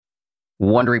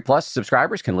Wondery Plus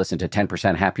subscribers can listen to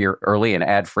 10% Happier early and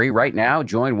ad-free right now.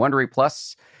 Join Wondery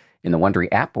Plus in the Wondery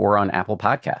app or on Apple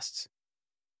Podcasts.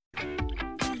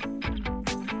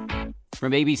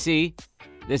 From ABC,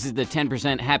 this is the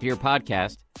 10% Happier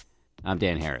podcast. I'm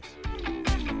Dan Harris.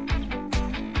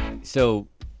 So,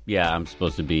 yeah, I'm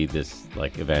supposed to be this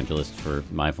like evangelist for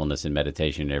mindfulness and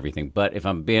meditation and everything. But if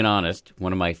I'm being honest,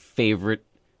 one of my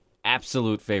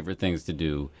absolute favorite things to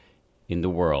do in the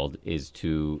world is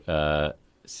to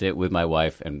sit with my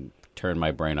wife and turn my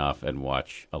brain off and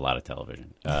watch a lot of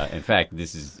television. In fact,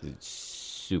 this is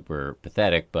super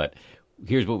pathetic, but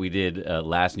here's what we did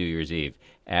last New Year's Eve.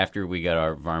 After we got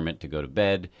our varmint to go to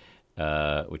bed,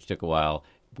 which took a while,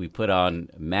 we put on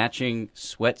matching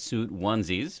sweatsuit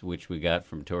onesies, which we got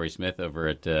from Tori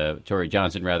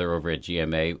Johnson over at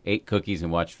GMA, ate cookies and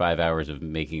watched 5 hours of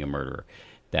Making a Murderer.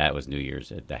 That was New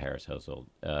Year's at the Harris household.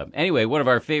 Anyway, one of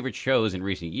our favorite shows in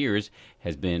recent years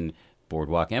has been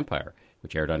Boardwalk Empire,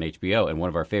 which aired on HBO. And one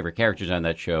of our favorite characters on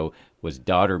that show was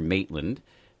Daughter Maitland,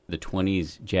 the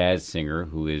 20s jazz singer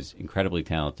who is incredibly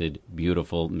talented,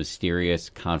 beautiful, mysterious,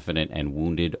 confident, and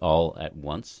wounded all at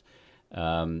once.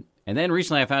 And then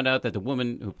recently I found out that the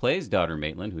woman who plays Daughter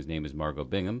Maitland, whose name is Margot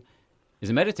Bingham, is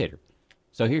a meditator.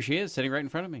 So here she is, sitting right in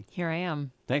front of me. Here I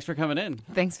am. Thanks for coming in.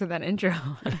 Thanks for that intro.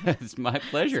 It's my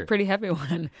pleasure. It's a pretty heavy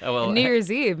one. Oh, well, New Year's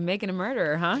Eve, making a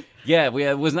murderer, huh? Yeah,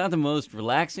 it was not the most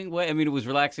relaxing way. I mean, it was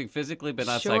relaxing physically, but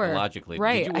not psychologically.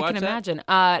 Right, Did you watch I can imagine.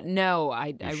 No,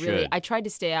 I tried to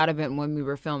stay out of it when we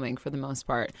were filming for the most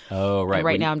part. Oh, right. And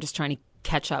right now I'm just trying to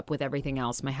catch up with everything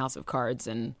else, my House of Cards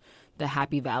and the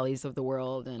Happy Valleys of the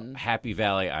world. And Happy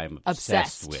Valley I'm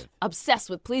obsessed with.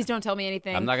 Obsessed with. Please don't tell me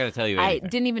anything. I'm not going to tell you anything. I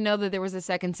didn't even know that there was a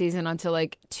second season until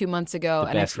like 2 months ago,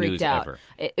 and I freaked out.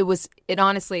 Ever. It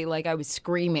honestly, like I was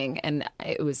screaming, and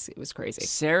it was crazy.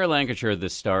 Sarah Lancashire, the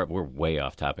star, we're way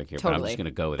off topic here, Totally. but I'm just going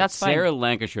to go with That's it. fine. Sarah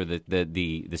Lancashire,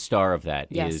 the star of that,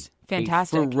 Yes. is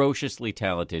Fantastic. a ferociously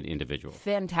talented individual.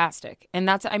 Fantastic. And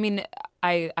that's, I mean,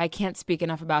 I can't speak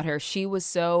enough about her. She was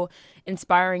so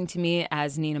inspiring to me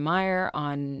as Nina Meyer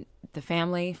on The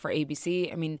Family for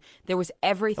ABC. I mean, there was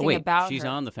everything about her. She's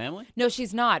on The Family? No,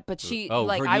 she's not. But she, for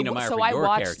Nina Meyer, for your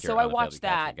character so on I The watched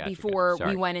Family. that Gotcha. before Sorry.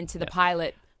 we went into the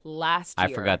pilot last year.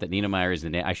 I forgot that Nina Meyer is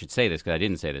the name. I should say this because I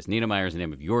didn't say this. Nina Meyer is the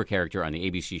name of your character on the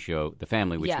ABC show The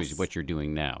Family, which is what you're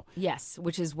doing now. Yes,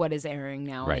 which is what is airing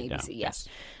now on ABC. Now.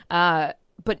 Yes.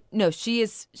 But no,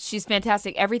 she's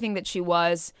fantastic. Everything that she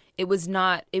was, it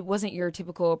wasn't your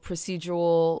typical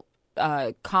procedural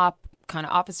cop kind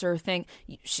of officer thing.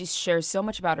 She shares so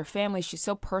much about her family. She's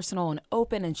so personal and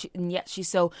open, and yet she's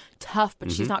so tough,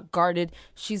 but she's not guarded.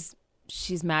 She's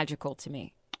magical to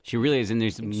me. She really is, and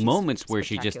there's moments where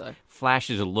she just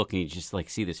flashes a look, and you just like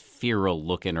see this feral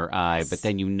look in her eye. But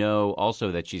then you know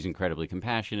also that she's incredibly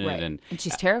compassionate, right. and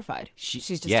she's terrified. She's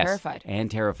just terrified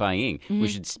and terrifying. We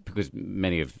should, because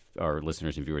many of our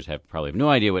listeners and viewers probably have no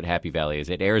idea what Happy Valley is.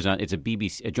 It airs on. It's a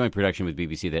joint production with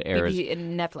BBC that airs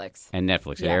and Netflix.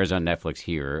 It airs on Netflix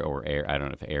here, or I don't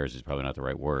know if airs is probably not the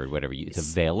right word. Whatever, it's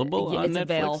available on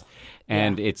Netflix,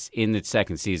 and it's in its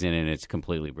second season, and it's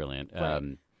completely brilliant.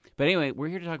 Right. But anyway, we're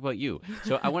here to talk about you.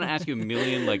 So I want to ask you a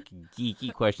million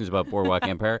geeky questions about Boardwalk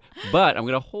Empire, but I'm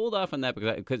going to hold off on that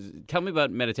because tell me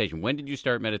about meditation. When did you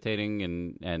start meditating,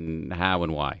 and how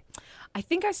and why? I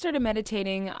think I started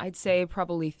meditating, I'd say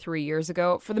probably 3 years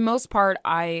ago. For the most part,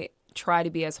 I try to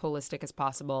be as holistic as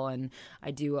possible, and I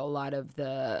do a lot of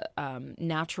the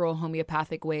natural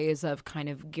homeopathic ways of kind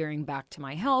of gearing back to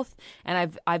my health,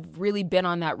 and I've really been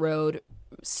on that road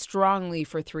strongly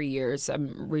for 3 years.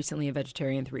 I'm recently a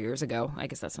vegetarian 3 years ago. I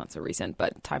guess that's not so recent,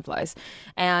 but time flies.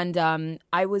 And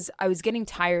I was getting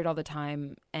tired all the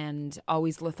time and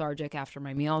always lethargic after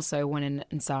my meals. So I went in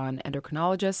and saw an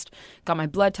endocrinologist, got my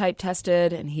blood type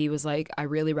tested, and he was like, I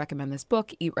really recommend this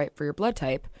book, Eat Right for Your Blood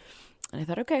Type. And I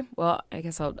thought, okay, well, I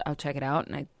guess I'll check it out.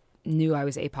 And I knew I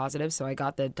was A positive, so I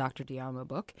got the Dr. Diamo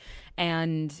book.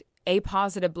 And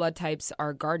A-positive blood types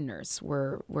are gardeners.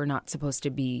 We're not supposed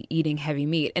to be eating heavy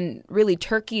meat. And really,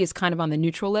 turkey is kind of on the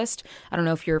neutral list. I don't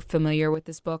know if you're familiar with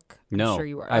this book. No. I'm sure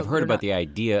you are. I've heard about the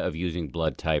idea of using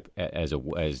blood type as a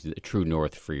true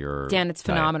north for your Dan, it's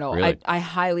diet. phenomenal. Really? I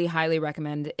highly, highly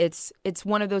recommend. It's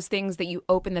one of those things that you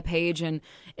open the page and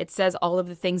it says all of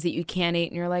the things that you can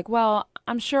eat. And you're like, well,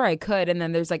 I'm sure I could. And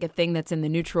then there's like a thing that's in the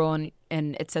neutral and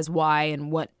it says why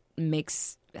and what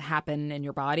makes happen in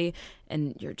your body,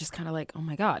 and you're just kind of like, oh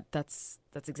my god, that's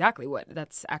exactly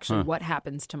that's actually what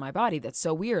happens to my body. That's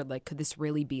so weird. Like, could this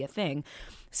really be a thing?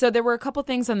 So there were a couple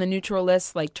things on the neutral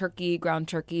list, like turkey, ground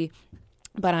turkey,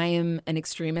 but I am an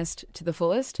extremist to the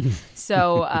fullest.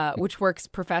 So, which works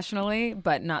professionally,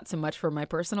 but not so much for my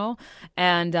personal.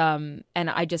 And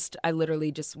I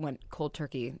literally just went cold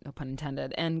turkey, no pun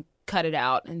intended, and cut it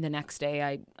out. And the next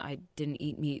day, I didn't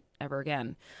eat meat ever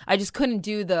again. I just couldn't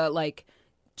do the like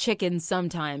chicken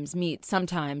sometimes, meat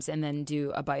sometimes, and then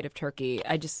do a bite of turkey.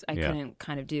 I couldn't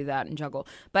kind of do that and juggle.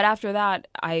 But after that,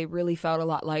 I really felt a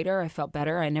lot lighter. I felt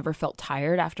better. I never felt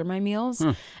tired after my meals.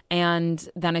 And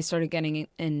then I started getting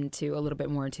into a little bit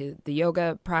more into the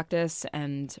yoga practice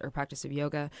or practice of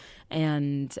yoga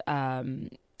and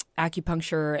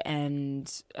acupuncture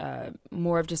and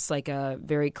more of just like a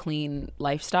very clean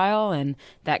lifestyle, and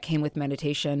that came with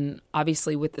meditation.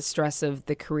 Obviously, with the stress of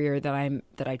the career that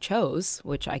I chose,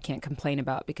 which I can't complain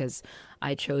about because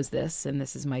I chose this and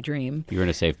this is my dream. You're in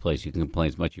a safe place. You can complain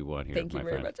as much as you want here. Thank you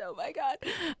very friend. much. Oh my God.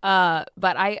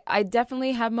 But I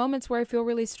definitely have moments where I feel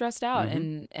really stressed out,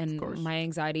 and my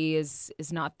anxiety is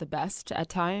not the best at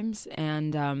times,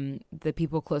 and the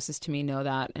people closest to me know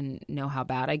that and know how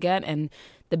bad I get. And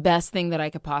the best thing that I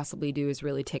could possibly do is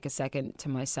really take a second to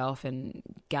myself and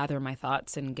gather my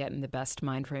thoughts and get in the best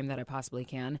mind frame that I possibly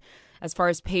can. As far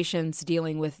as patients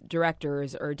dealing with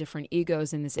directors or different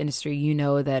egos in this industry, you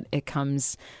know that it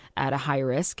comes at a high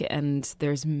risk, and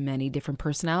there's many different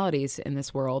personalities in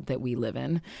this world that we live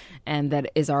in, and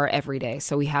that is our everyday.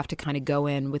 So we have to kind of go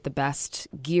in with the best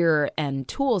gear and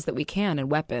tools that we can and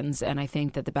weapons. And I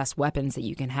think that the best weapons that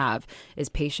you can have is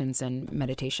patience and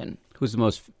meditation. Who's the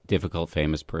most difficult,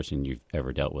 famous person you've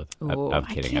ever dealt with? Oh, I'm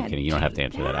kidding. I'm kidding. You don't have to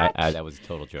answer that. That was a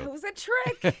total joke. It was a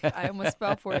trick. I almost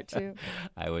fell for it too.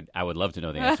 I would love to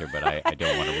know the answer, but I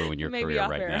don't want to ruin your Maybe career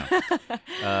right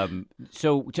now.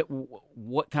 So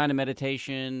what kind of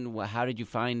meditation? How did you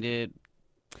find it?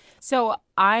 So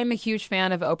I'm a huge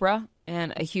fan of Oprah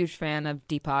and a huge fan of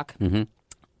Deepak.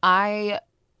 Mm-hmm.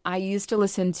 I used to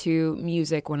listen to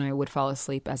music when I would fall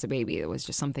asleep as a baby. It was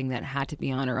just something that had to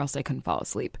be on or else I couldn't fall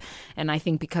asleep. And I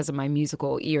think because of my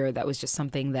musical ear, that was just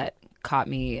something that caught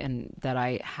me and that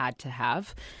I had to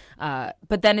have.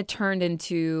 But then it turned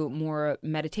into more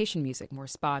meditation music, more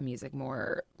spa music,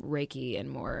 more Reiki and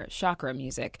more chakra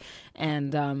music.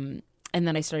 And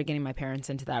then I started getting my parents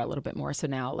into that a little bit more. So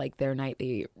now like their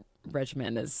nightly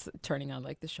regimen is turning on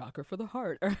like the chakra for the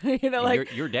heart, or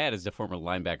like your dad is the former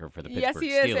linebacker for the Pittsburgh Steelers.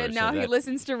 Yes, he is, and now he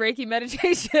listens to Reiki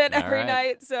meditation every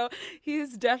night. So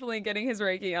he's definitely getting his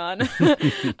Reiki on.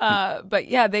 But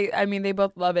yeah, they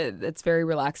both love it. It's very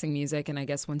relaxing music, and I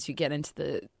guess once you get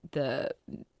into the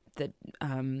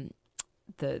I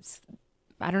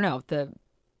don't know,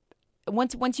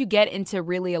 once you get into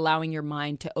really allowing your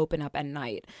mind to open up at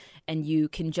night, and you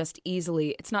can just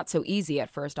easily, it's not so easy at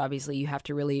first, obviously. You have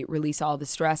to really release all the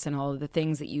stress and all of the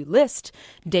things that you list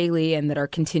daily and that are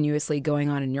continuously going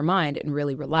on in your mind, and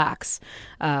really relax.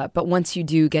 But once you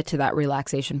do get to that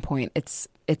relaxation point, it's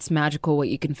magical what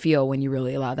you can feel when you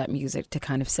really allow that music to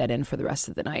kind of set in for the rest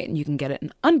of the night, and you can get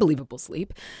an unbelievable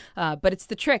sleep. But it's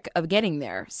the trick of getting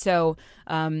there. So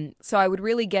I would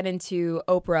really get into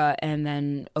Oprah, and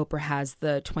then Oprah has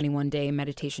the 21-day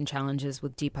meditation challenges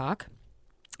with Deepak.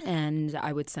 And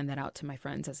I would send that out to my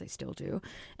friends, as I still do.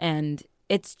 And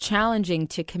it's challenging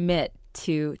to commit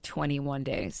to 21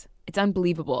 days. It's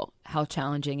unbelievable how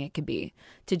challenging it could be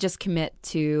to just commit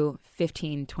to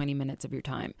 15, 20 minutes of your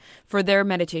time. For their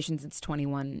meditations, it's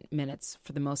 21 minutes,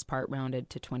 for the most part,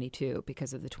 rounded to 22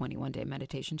 because of the 21-day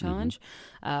meditation challenge.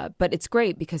 But it's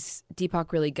great because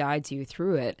Deepak really guides you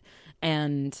through it,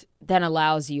 and then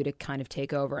allows you to kind of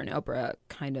take over. And Oprah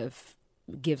kind of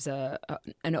gives an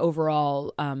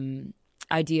overall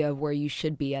idea of where you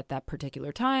should be at that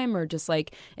particular time, or just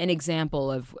like an example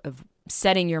of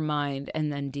setting your mind, and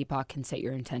then Deepak can set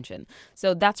your intention.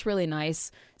 So that's really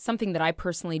nice. Something that I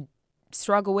personally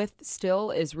struggle with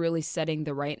still is really setting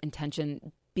the right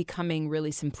intention, becoming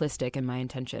really simplistic in my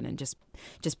intention, and just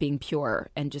being pure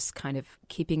and just kind of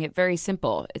keeping it very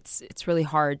simple. It's really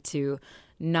hard to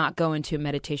not go into a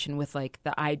meditation with like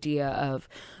the idea of,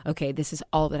 okay, this is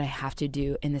all that I have to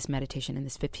do in this meditation in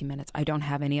this 15 minutes. I don't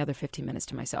have any other 15 minutes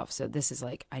to myself. So this is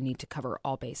like, I need to cover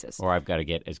all bases. Or I've got to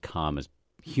get as calm as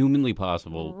humanly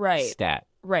possible. Right. Stat.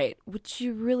 Right. Which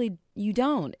you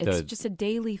don't. It's just a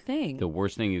daily thing. The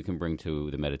worst thing you can bring to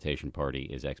the meditation party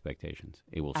is expectations.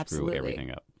 It will screw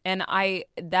everything up. And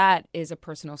that is a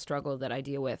personal struggle that I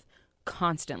deal with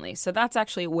constantly. So that's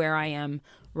actually where I am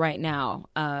right now.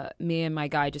 Me and my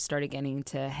guy just started getting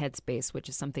into Headspace, which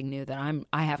is something new that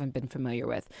I haven't been familiar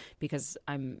with because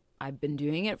I've been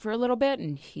doing it for a little bit,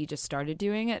 and he just started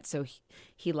doing it. So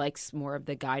he likes more of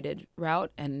the guided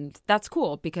route, and that's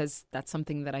cool because that's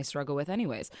something that I struggle with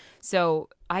anyways. So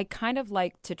I kind of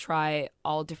like to try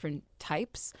all different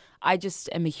types. I just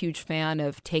am a huge fan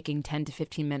of taking 10 to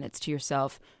 15 minutes to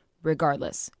yourself,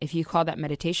 regardless. If you call that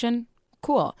meditation,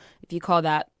 cool. If you call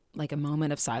that like a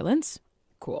moment of silence,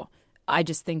 cool. I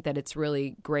just think that it's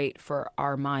really great for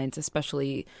our minds,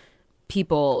 especially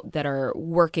people that are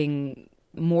working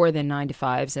more than 9 to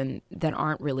 5s and that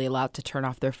aren't really allowed to turn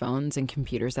off their phones and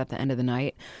computers at the end of the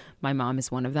night. My mom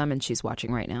is one of them, and she's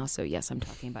watching right now. So yes, I'm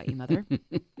talking about you, Mother.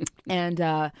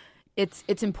 And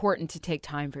it's important to take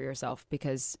time for yourself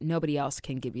because nobody else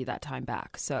can give you that time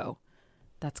back. So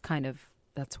that's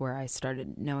where I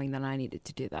started knowing that I needed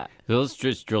to do that. So let's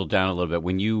just drill down a little bit.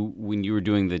 When you were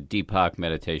doing the Deepak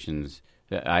meditations,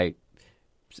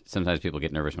 sometimes people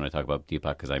get nervous when I talk about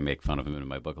Deepak because I make fun of him in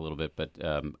my book a little bit, but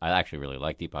I actually really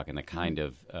like Deepak, and the kind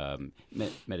of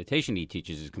meditation he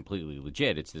teaches is completely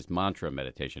legit. It's this mantra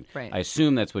meditation. Right. I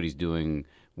assume that's what he's doing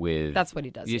with... That's what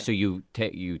he does, yeah. So you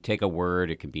take a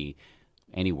word, it can be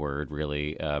any word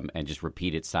really, and just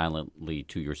repeat it silently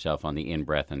to yourself on the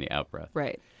in-breath and the out-breath.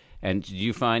 Right. And did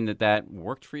you find that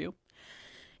worked for you?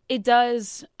 It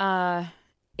does.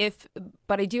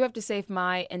 But I do have to say, if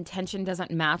my intention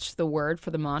doesn't match the word for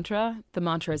the mantra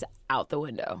is out the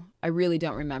window. I really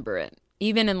don't remember it.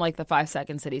 Even in like the 5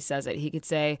 seconds that he says it, he could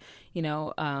say,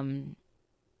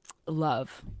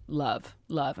 love, love,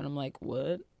 love. And I'm like,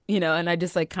 what? And I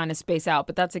just like kind of space out.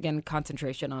 But that's, again,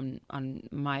 concentration on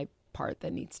my part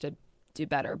that needs to do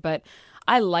better. But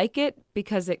I like it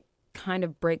because it kind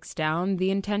of breaks down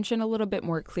the intention a little bit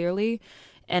more clearly.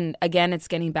 And again, it's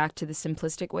getting back to the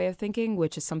simplistic way of thinking,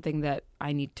 which is something that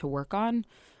I need to work on.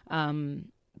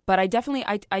 But I definitely,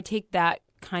 I take that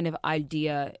kind of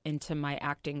idea into my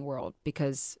acting world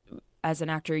because as an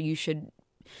actor,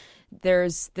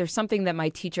 there's something that my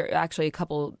teacher, actually a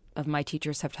couple of my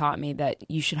teachers have taught me, that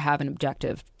you should have an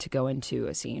objective to go into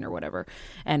a scene or whatever.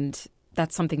 And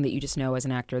that's something that you just know as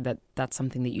an actor, that's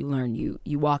something that you learn.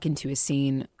 You walk into a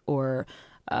scene or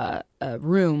a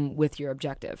room with your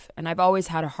objective. And I've always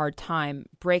had a hard time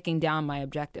breaking down my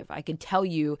objective. I can tell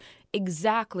you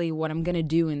exactly what I'm going to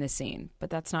do in the scene, but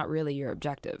that's not really your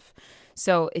objective.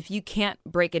 So if you can't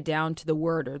break it down to the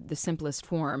word or the simplest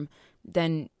form,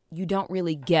 then you don't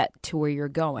really get to where you're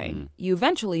going. Mm-hmm. You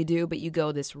eventually do, but you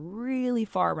go this really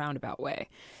far roundabout way.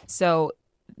 So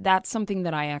that's something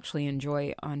that I actually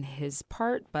enjoy on his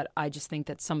part, but I just think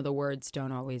that some of the words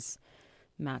don't always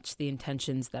match the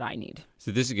intentions that I need.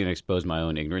 So this is going to expose my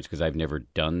own ignorance because I've never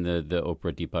done the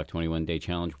Oprah Deepak 21-day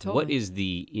challenge. Totally.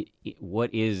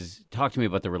 Talk to me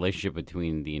about the relationship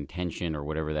between the intention or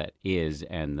whatever that is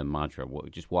and the mantra.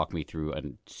 Just walk me through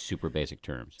in super basic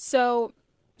terms. So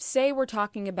say we're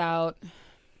talking about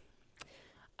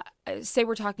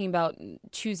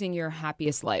choosing your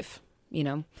happiest life,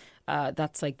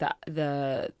 that's like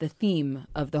the theme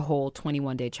of the whole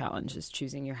 21-day challenge is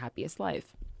choosing your happiest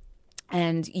life.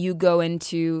 And you go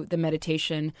into the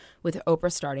meditation with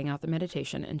Oprah starting out the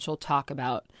meditation, and she'll talk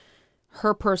about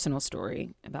her personal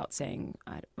story about saying,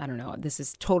 I don't know, this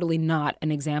is totally not an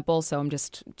example, so I'm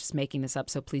just making this up,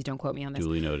 so please don't quote me on this.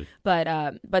 Duly noted.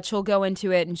 But she'll go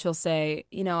into it and she'll say,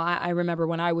 I remember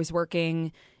when I was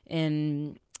working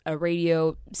in a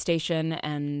radio station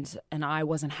and I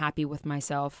wasn't happy with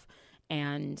myself,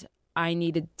 and I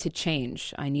needed to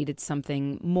change. I needed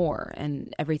something more,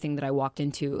 and everything that I walked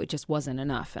into, it just wasn't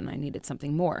enough, and I needed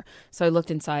something more. So I looked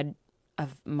inside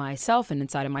of myself and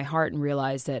inside of my heart and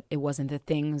realized that it wasn't the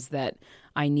things that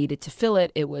I needed to fill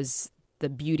it. It was the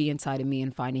beauty inside of me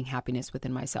and finding happiness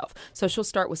within myself. So she'll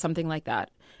start with something like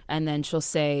that, and then she'll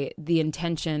say the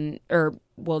intention,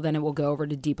 then it will go over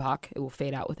to Deepak. It will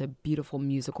fade out with a beautiful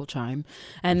musical chime,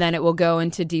 and then it will go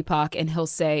into Deepak, and he'll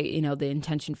say, the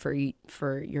intention for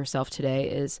yourself today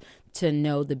is to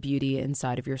know the beauty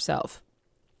inside of yourself,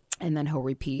 and then he'll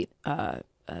repeat a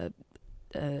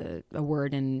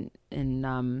word and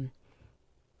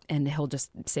he'll just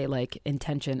say like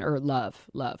intention or love,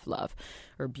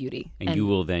 or beauty. And you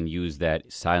will then use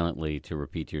that silently to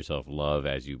repeat to yourself love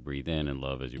as you breathe in and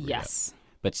love as you breathe out. Yes.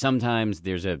 But sometimes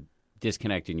there's a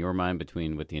disconnect in your mind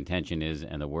between what the intention is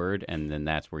and the word, and then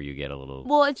that's where you get a little...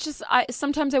 Well, it's just,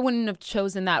 sometimes I wouldn't have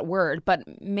chosen that word, but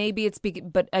maybe it's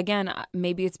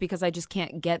because I just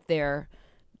can't get there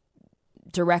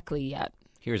directly yet.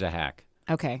 Here's a hack.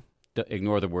 Okay.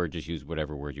 ignore the word, just use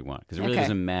whatever word you want because it really Okay.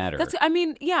 doesn't matter.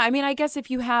 I guess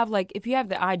if you have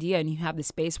the idea and you have the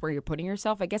space where you're putting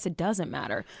yourself, I guess it doesn't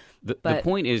matter. The But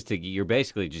point is you're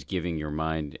basically just giving your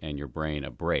mind and your brain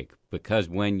a break because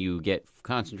when you get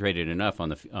concentrated enough on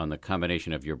the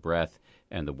combination of your breath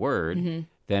and the word, Mm-hmm.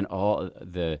 then all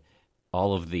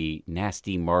of the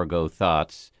nasty Margot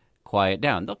thoughts quiet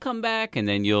down. They'll come back, and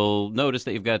then you'll notice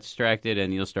that you've got distracted,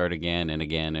 and you'll start again and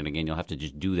again and again. You'll have to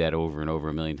just do that over and over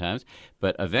a million times.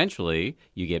 But eventually,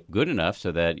 you get good enough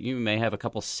so that you may have a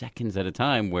couple seconds at a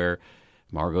time where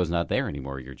Margot's not there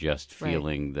anymore. You're just Right.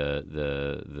 feeling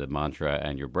the mantra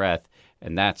and your breath,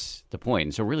 and that's the point.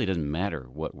 And so it really doesn't matter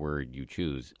what word you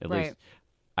choose. At Right. least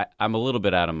I'm a little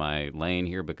bit out of my lane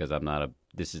here because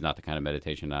this is not the kind of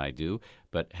meditation I do.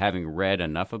 But having read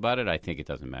enough about it, I think it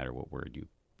doesn't matter what word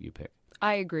you pick.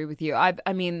 I agree with you.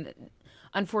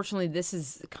 Unfortunately, this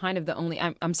is kind of the only.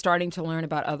 I'm starting to learn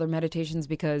about other meditations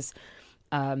because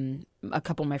a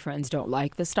couple of my friends don't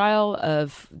like the style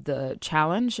of the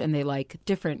challenge and they like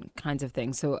different kinds of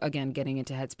things. So again, getting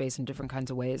into Headspace and different kinds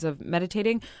of ways of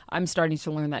meditating, I'm starting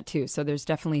to learn that too. So there's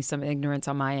definitely some ignorance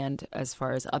on my end as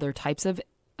far as other types of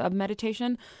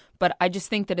meditation. But I just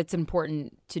think that it's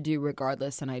important to do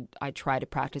regardless, and I try to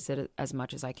practice it as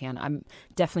much as I can. I'm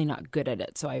definitely not good at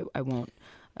it, so I won't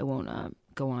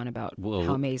go on about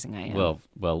how amazing I am.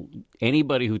 Well,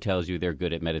 anybody who tells you they're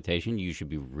good at meditation, you should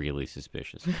be really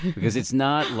suspicious because it's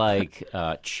not like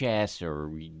chess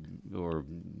or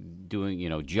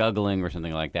doing juggling or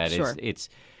something like that. Sure. It's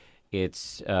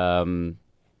it's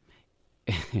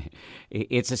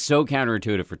so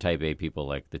counterintuitive for type A people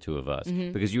like the two of us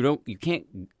because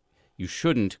you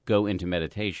shouldn't go into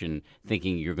meditation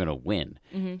thinking you're going to win.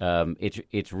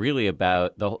 It's really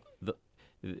about the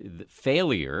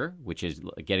failure, which is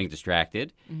getting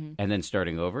distracted and then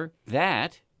starting over.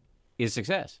 That is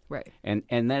success, right?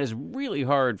 And that is really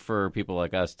hard for people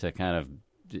like us to kind of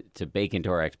to bake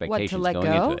into our expectations to let going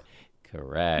go? into it.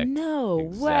 Correct. No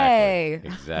Exactly. way.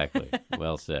 Exactly.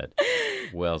 Well said.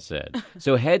 Well said.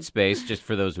 So Headspace, just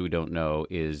for those who don't know,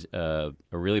 is a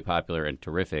really popular and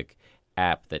terrific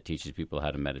app that teaches people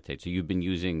how to meditate. So you've been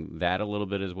using that a little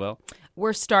bit as well?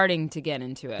 We're starting to get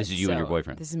into it. This is you and your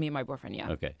boyfriend? This is me and my boyfriend,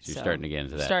 yeah. Okay. So you're starting to get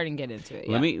into that. Starting to get into it,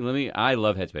 yeah. Let me. I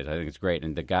love Headspace. I think it's great.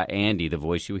 And the guy Andy, the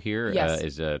voice you hear, Yes.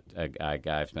 is a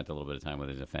guy I've spent a little bit of time with.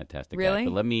 Is a fantastic Really?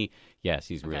 guy. But yes,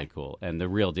 he's really Okay. cool. And the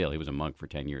real deal. He was a monk for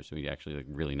 10 years, so he actually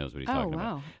really knows what he's talking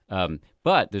wow. about.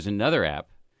 But there's another app.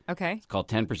 Okay. It's called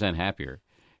 10% Happier,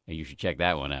 and you should check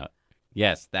that one out.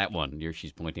 Yes, that one.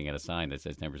 She's pointing at a sign that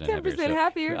says 10% happier. 10%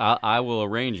 happier. I will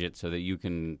arrange it so that you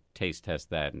can taste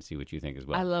test that and see what you think as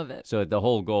well. I love it. So the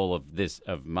whole goal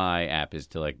of my app is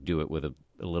to do it with a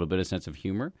little bit of sense of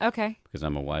humor Okay. because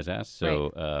I'm a wise ass.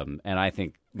 So and I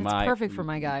think That's perfect for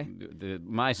my guy.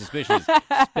 My suspicion is,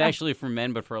 especially for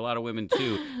men, but for a lot of women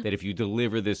too, that if you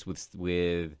deliver this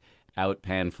without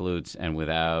pan flutes and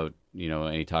without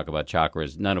any talk about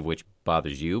chakras, none of which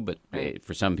bothers you, but Right.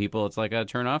 for some people it's like a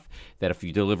turnoff. That if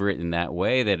you deliver it in that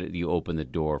way, that you open the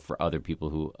door for other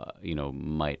people who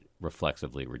might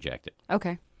reflexively reject it.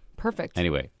 Okay. Perfect.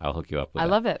 Anyway, I'll hook you up with I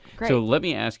that. love it. Great. So let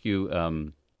me ask you.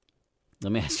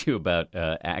 About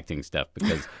acting stuff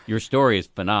because your story is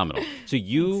phenomenal. So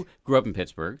you grew up in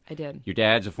Pittsburgh. I did. Your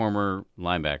dad's a former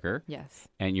linebacker. Yes.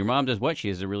 And your mom does what? She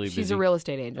is a really She's busy... a real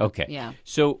estate agent. Okay. Yeah.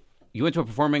 So you went to a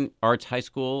performing arts high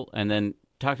school, and then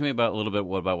talk to me about a little bit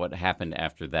about what happened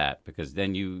after that, because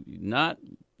then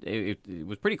it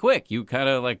was pretty quick. You kind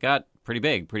of got pretty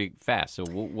big pretty fast. So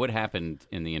what happened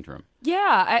in the interim?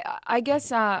 Yeah, I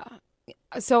guess.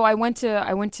 So I went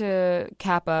to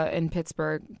Kappa in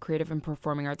Pittsburgh, Creative and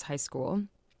Performing Arts High School.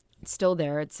 It's still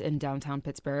there. It's in downtown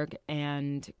Pittsburgh,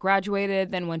 and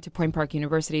graduated. Then went to Point Park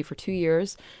University for 2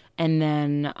 years, and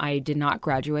then I did not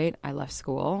graduate. I left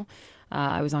school.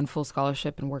 I was on full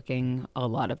scholarship and working a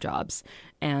lot of jobs,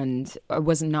 and I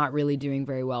was not really doing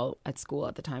very well at school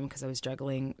at the time because I was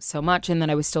juggling so much. And then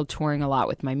I was still touring a lot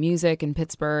with my music in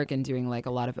Pittsburgh and doing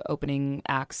a lot of opening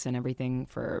acts and everything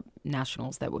for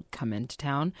nationals that would come into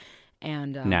town.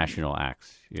 And National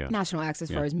acts, yeah. National acts as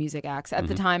far as music acts. At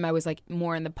the time, I was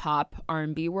more in the pop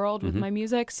R&B world with my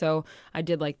music, so I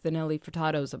did the Nelly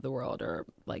Furtados of the world, or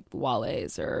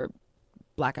Wale's, or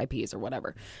Black Eyed Peas, or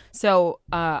whatever. So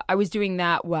I was doing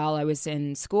that while I was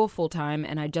in school full time,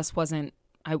 and I just wasn't.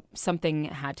 Something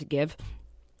had to give.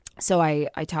 So I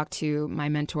talked to my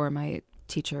mentor, my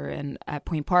teacher, at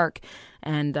Point Park,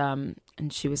 and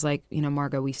she was like,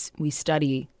 Margot, we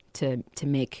study to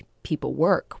make people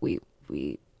work. We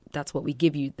that's what we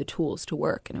give you, the tools to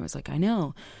work. And I was like, I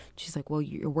know. She's like, well,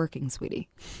 you're working, sweetie.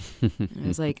 And I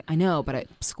was like, I know, but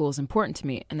school is important to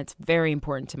me, and it's very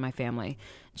important to my family.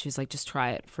 And she was like, just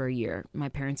try it for a year. My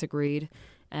parents agreed,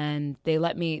 and they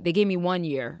gave me 1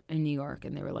 year in New York,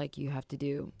 and they were like, you have to do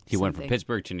You something. went from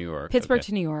Pittsburgh to New York. Pittsburgh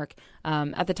to New York.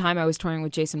 At the time, I was touring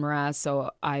with Jason Mraz,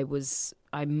 so I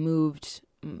moved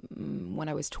when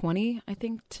I was 20, I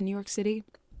think, to New York City,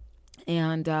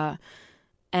 and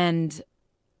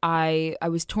I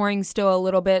was touring still a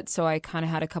little bit, so I kind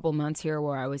of had a couple months here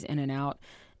where I was in and out,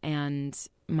 and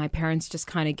my parents just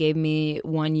kind of gave me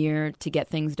 1 year to get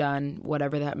things done,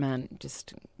 whatever that meant,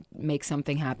 just make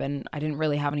something happen. I didn't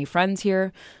really have any friends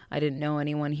here. I didn't know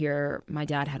anyone here. My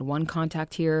dad had one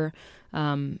contact here.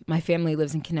 My family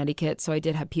lives in Connecticut, so I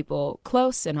did have people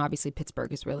close, and obviously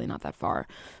Pittsburgh is really not that far.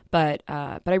 But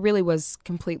I really was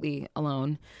completely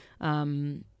alone,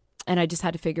 and I just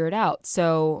had to figure it out.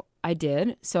 So I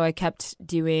did. So I kept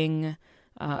doing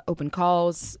open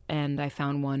calls, and I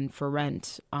found one for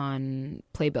Rent on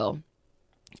Playbill,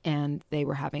 and they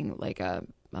were having like a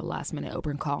last-minute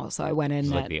open call. So I went in. It's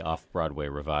like the off-Broadway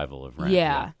revival of Rent.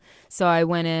 Yeah. So I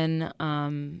went in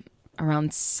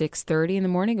around 6:30 in the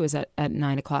morning. It was at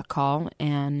 9 o'clock call,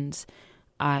 and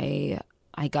I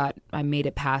made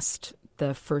it past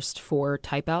the first 4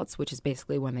 type outs, which is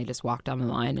basically when they just walk down the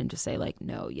line and just say like,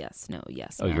 no, yes, no,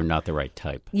 yes. Oh, no. you're not the right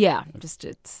type. Yeah, just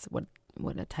it's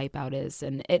what a type out is.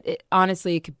 And it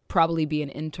honestly, it could probably be an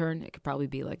intern. It could probably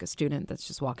be like a student that's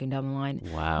just walking down the line.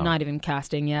 Wow. Not even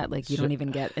casting yet. Like you don't even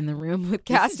get in the room with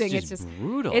casting. It's just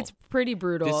brutal. It's pretty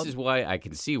brutal. This is why I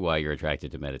can see why you're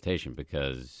attracted to meditation,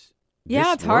 because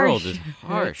it's world harsh. is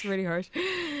harsh. It's pretty harsh.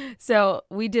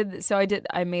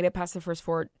 I made it past the first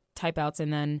 4 type outs,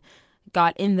 and then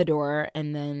got in the door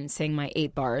and then sang my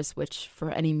 8 bars, which for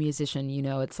any musician,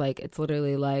 it's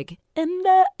literally like, and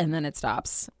then it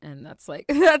stops. And that's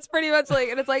pretty much like,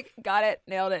 and it's like, got it,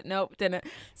 nailed it, nope, didn't.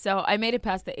 So I made it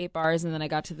past the 8 bars, and then I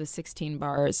got to the 16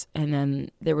 bars, and then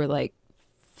there were like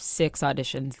 6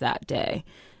 auditions that day.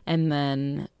 And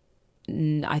then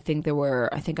I think I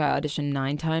auditioned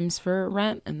 9 times for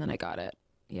Rent, and then I got it.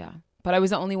 Yeah. But I was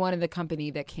the only one in the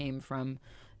company that came from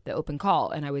the open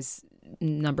call, and I was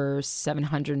number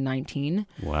 719.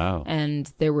 Wow.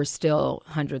 And there were still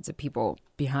hundreds of people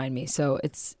behind me. So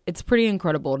it's pretty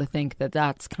incredible to think that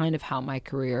that's kind of how my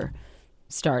career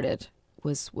started,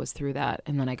 was through that.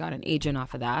 And then I got an agent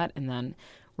off of that, and then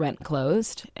Rent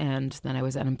closed, and then I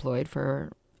was unemployed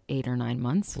for 8 or 9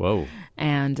 months. Whoa.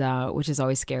 And which is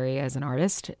always scary as an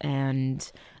artist.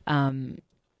 And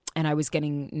I was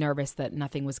getting nervous that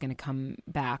nothing was going to come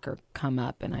back or come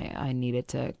up, and I needed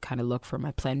to kind of look for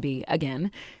my plan B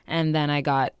again. And then I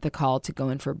got the call to go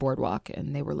in for Boardwalk,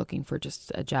 and they were looking for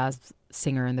just a jazz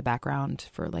singer in the background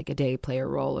for like a day player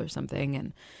role or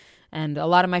something. And a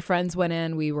lot of my friends went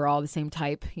in. We were all the same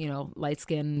type,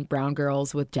 light-skinned brown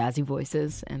girls with jazzy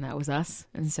voices, and that was us.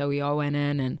 And so we all went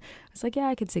in, and I was like, yeah,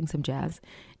 I could sing some jazz.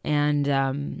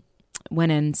 And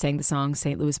went in, sang the song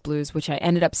St. Louis Blues, which I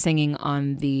ended up singing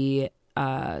on the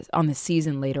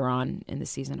season later on in the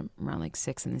season, around like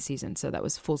 6 in the season. So that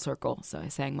was full circle. So I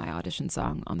sang my audition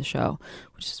song on the show,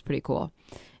 which is pretty cool.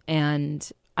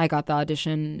 And I got the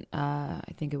audition. I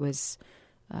think it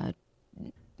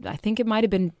might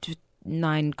have been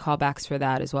 9 callbacks for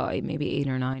that as well, maybe 8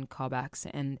 or 9 callbacks.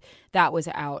 And that was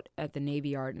out at the Navy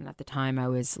Yard. And at the time I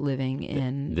was living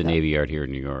in the Navy Yard here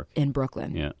in New York. In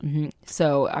Brooklyn. Yeah. Mm-hmm.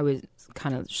 So I was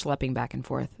kind of schlepping back and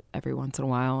forth every once in a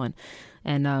while.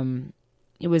 And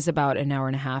it was about an hour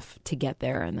and a half to get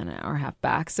there, and then an hour and a half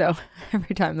back. So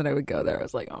every time that I would go there, I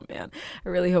was like, oh man, I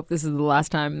really hope this is the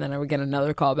last time. And then I would get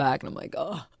another call back, and I'm like,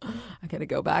 oh, I got to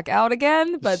go back out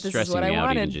again. But this is what I wanted. Stressing me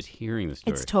out even just hearing the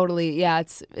story. It's totally,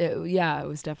 it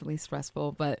was definitely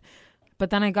stressful. But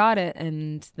then I got it,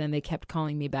 and then they kept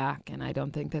calling me back. And I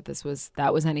don't think that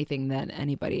that was anything that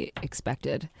anybody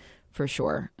expected, for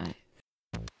sure.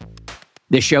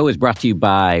 This show is brought to you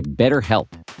by BetterHelp.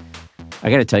 I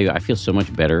got to tell you, I feel so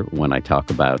much better when I talk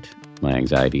about my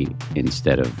anxiety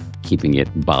instead of keeping it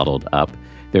bottled up.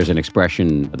 There's an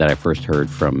expression that I first heard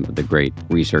from the great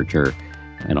researcher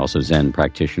and also Zen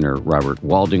practitioner Robert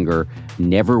Waldinger: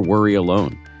 never worry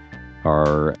alone.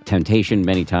 Our temptation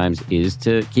many times is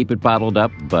to keep it bottled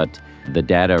up, but the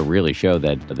data really show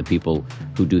that the people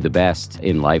who do the best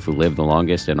in life, who live the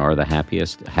longest and are the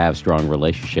happiest, have strong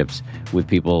relationships with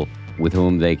people with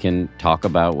whom they can talk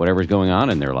about whatever's going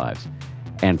on in their lives.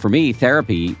 And for me,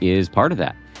 therapy is part of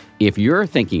that. If you're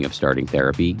thinking of starting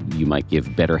therapy, you might give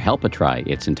BetterHelp a try.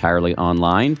 It's entirely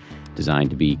online,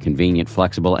 designed to be convenient,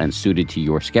 flexible, and suited to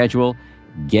your schedule.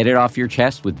 Get it off your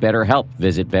chest with BetterHelp.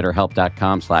 Visit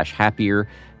BetterHelp.com/happier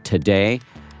today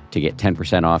to get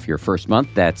 10% off your first month.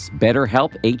 That's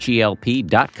BetterHelp,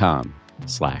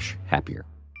 HELP.com/happier.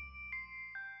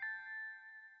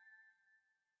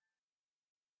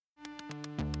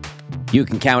 You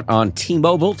can count on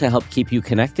T-Mobile to help keep you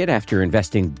connected. After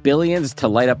investing billions to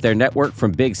light up their network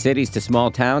from big cities to small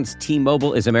towns,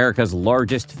 T-Mobile is America's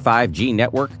largest 5G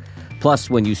network. Plus,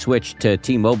 when you switch to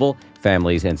T-Mobile,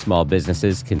 families and small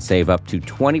businesses can save up to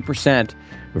 20%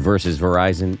 versus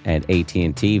Verizon and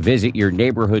AT&T. Visit your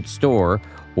neighborhood store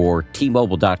or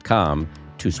T-Mobile.com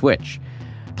to switch.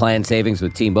 Plan savings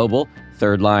with T-Mobile.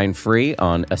 Third line free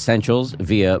on essentials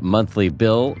via monthly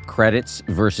bill credits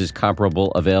versus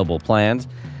comparable available plans.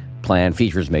 Plan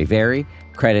features may vary.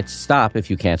 Credits stop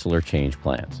if you cancel or change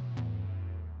plans.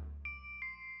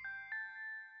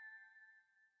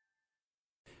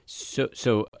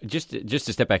 So just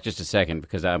to step back just a second,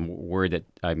 because I'm worried that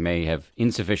I may have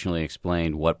insufficiently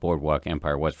explained what Boardwalk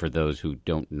Empire was for those who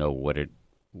don't know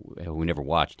who never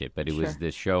watched it. But it was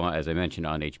this show, as I mentioned,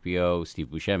 on HBO. Steve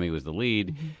Buscemi was the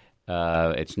lead. Mm-hmm.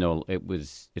 It's no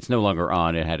longer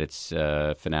on. It had its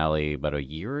finale about a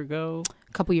year ago.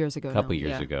 A couple years ago.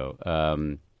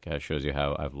 Kind of shows you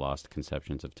how I've lost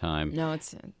conceptions of time. No,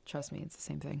 trust me, it's the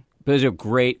same thing. But it was a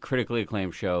great, critically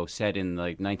acclaimed show set in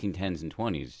like 1910s and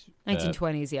 20s.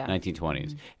 1920s, yeah.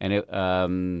 1920s, mm-hmm.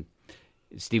 And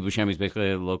Steve Buscemi is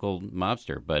basically a local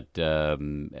mobster, but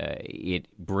it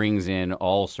brings in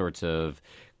all sorts of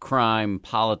crime,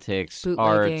 politics,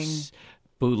 arts,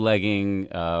 bootlegging,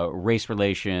 race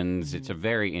relations. Mm-hmm. It's a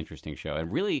very interesting show.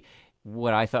 And really,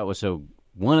 one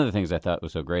of the things I thought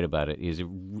was so great about it is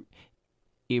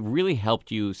it really helped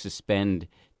you suspend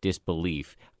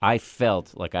disbelief. I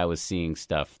felt like I was seeing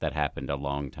stuff that happened a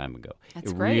long time ago.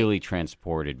 That's great. Really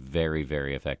transported very,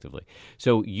 very effectively.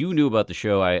 So you knew about the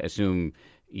show, I assume,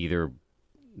 either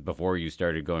before you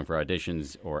started going for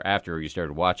auditions or after you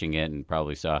started watching it and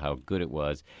probably saw how good it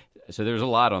was. So there's a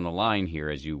lot on the line here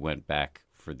as you went back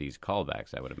for these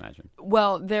callbacks, I would imagine.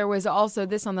 Well, there was also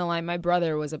this on the line. My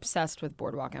brother was obsessed with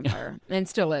Boardwalk Empire and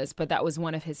still is, but that was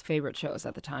one of his favorite shows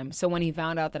at the time. So when he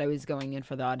found out that I was going in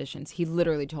for the auditions, he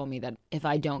literally told me that if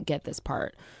I don't get this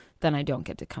part, then I don't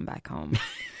get to come back home.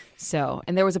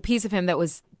 And there was a piece of him that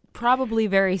was probably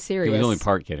very serious. He was only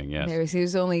part kidding, yes. He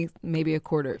was only maybe a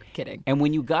quarter kidding. And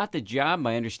when you got the job,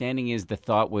 my understanding is the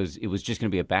thought was it was just going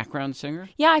to be a background singer?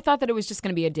 Yeah, I thought that it was just going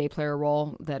to be a day player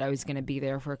role, that I was going to be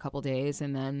there for a couple days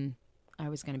and then I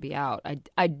was going to be out.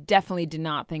 I definitely did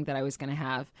not think that I was going to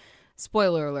have,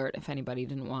 spoiler alert if anybody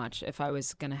didn't watch, if I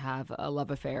was going to have a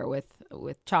love affair with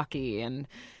Chalky and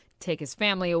take his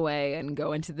family away and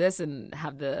go into this and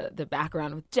have the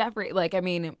background with Jeffrey.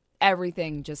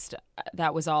 Everything just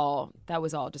that was all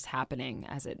just happening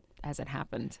as it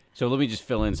happened. So let me just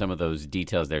fill in some of those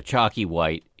details there. Chalky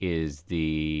White is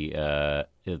the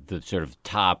sort of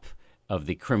top of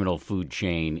the criminal food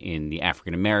chain in the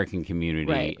African American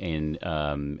community, right, in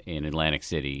Atlantic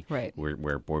City, right,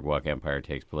 where Boardwalk Empire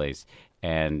takes place.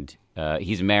 And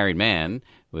he's a married man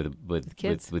with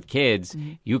kids. With kids.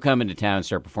 Mm-hmm. You come into town,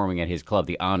 start performing at his club,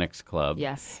 the Onyx Club.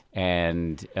 Yes.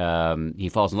 And he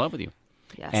falls in love with you.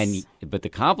 Yes. But the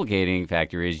complicating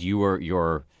factor is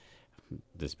your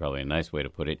this is probably a nice way to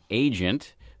put it,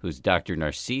 agent, who's Dr.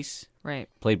 Narcisse, right,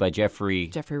 played by Jeffrey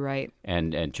Wright,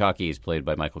 and Chalky is played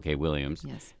by Michael K. Williams.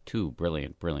 Yes. Two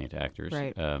brilliant actors.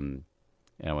 Right. And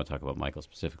I want to talk about Michael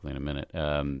specifically in a minute.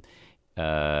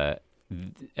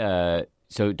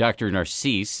 So Dr.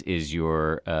 Narcisse is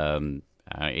your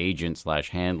agent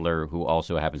 / handler who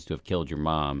also happens to have killed your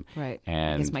mom, right?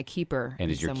 And is my keeper, and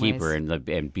is your keeper,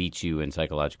 and beats you and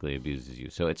psychologically abuses you.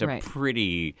 So it's a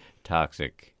pretty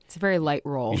toxic. It's a very light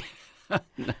role.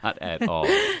 Not at all.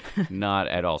 Not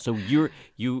at all. So you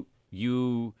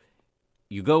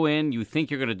go in. You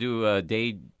think you're going to do a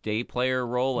day player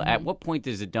role. Mm-hmm. At what point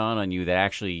does it dawn on you that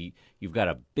actually you've got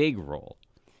a big role?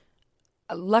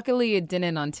 Luckily, it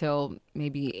didn't until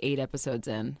maybe 8 episodes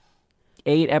in.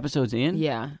 8 episodes in?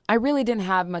 Yeah. I really didn't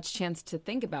have much chance to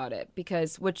think about it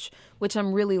which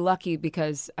I'm really lucky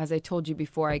because, as I told you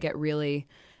before, I get really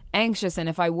anxious, and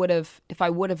if I would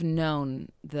have known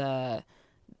the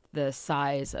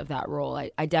size of that role,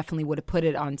 I definitely would have put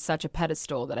it on such a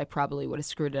pedestal that I probably would have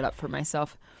screwed it up for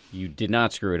myself. You did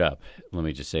not screw it up. Let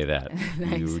me just say that.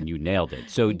 you nailed it.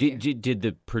 So did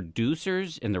the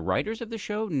producers and the writers of the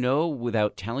show know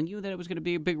without telling you that it was going to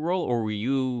be a big role, or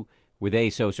were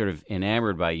they so sort of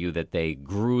enamored by you that they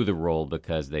grew the role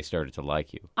because they started to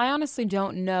like you? I honestly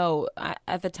don't know.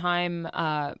 At the time,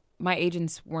 my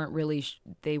agents weren't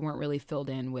really filled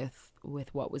in with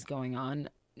what was going on.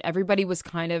 Everybody was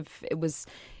kind of, it was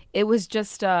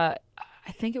just,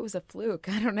 I think it was a fluke.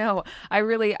 I don't know. I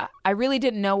really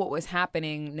didn't know what was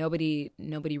happening. Nobody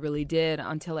really did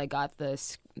until I got the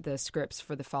scripts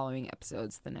for the following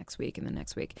episodes the next week and the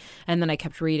next week. And then I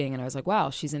kept reading and I was like, wow,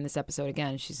 she's in this episode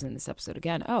again. She's in this episode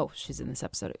again. Oh, she's in this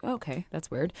episode. Okay, that's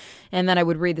weird. And then I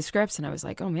would read the scripts and I was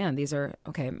like, oh man, these are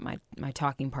okay. My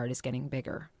talking part is getting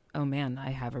bigger. Oh man,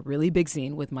 I have a really big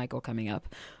scene with Michael coming up.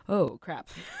 Oh crap.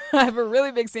 I have a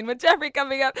really big scene with Jeffrey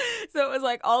coming up. So it was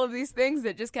like all of these things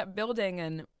that just kept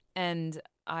building and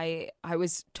I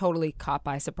was totally caught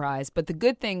by surprise. But the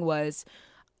good thing was,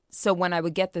 so when I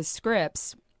would get the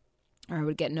scripts, or I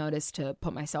would get notice to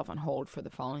put myself on hold for the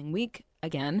following week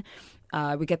again,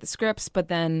 we get the scripts, but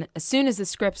then as soon as the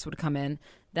scripts would come in,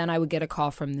 then I would get a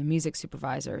call from the music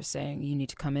supervisor saying, you need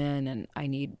to come in and I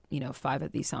need, 5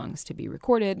 of these songs to be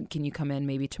recorded. Can you come in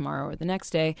maybe tomorrow or the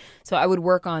next day? So I would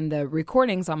work on the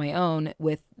recordings on my own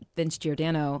with Vince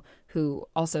Giordano, who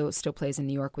also still plays in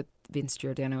New York with Vince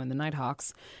Giordano and the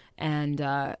Nighthawks. And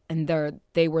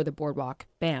they were the Boardwalk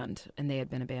band, and they had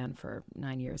been a band for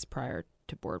 9 years prior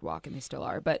to Boardwalk, and they still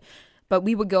are. But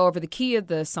we would go over the key of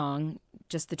the song,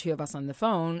 just the two of us on the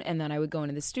phone, and then I would go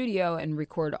into the studio and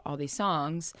record all these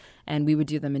songs, and we would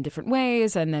do them in different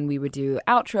ways, and then we would do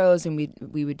outros, and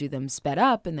we would do them sped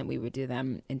up, and then we would do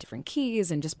them in different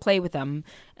keys and just play with them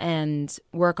and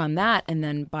work on that. And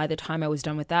then by the time I was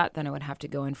done with that, then I would have to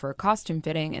go in for a costume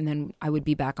fitting, and then I would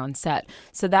be back on set.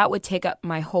 So that would take up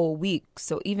my whole week.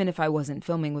 So even if I wasn't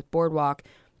filming with Boardwalk,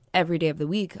 every day of the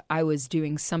week, I was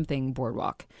doing something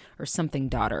Boardwalk or something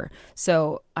Daughter.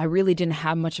 So I really didn't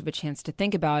have much of a chance to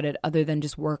think about it other than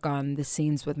just work on the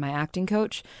scenes with my acting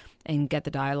coach and get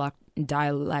the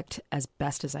dialect as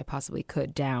best as I possibly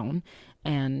could down,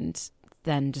 and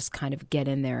then just kind of get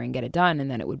in there and get it done,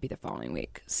 and then it would be the following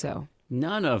week. So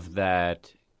none of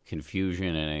that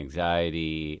confusion and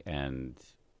anxiety and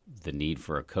the need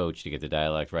for a coach to get the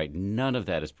dialect right, none of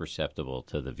that is perceptible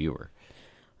to the viewer,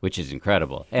 which is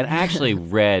incredible. And I actually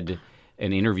read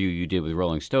an interview you did with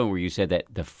Rolling Stone where you said that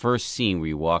the first scene where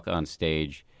you walk on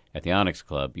stage at the Onyx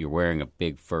Club, you're wearing a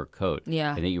big fur coat.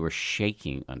 Yeah. And that you were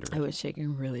shaking under it. I was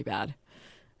shaking really bad.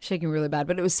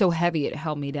 But it was so heavy it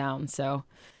held me down. So,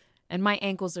 and my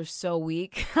ankles are so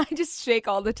weak. I just shake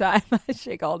all the time.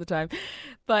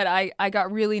 But I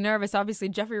got really nervous. Obviously,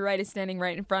 Jeffrey Wright is standing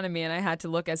right in front of me, and I had to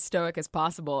look as stoic as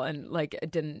possible. And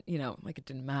it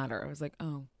didn't matter. I was like,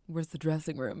 oh, where's the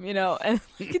dressing room? And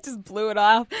it just blew it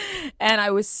off. And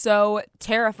I was so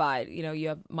terrified. You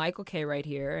have Michael K right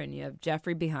here, and you have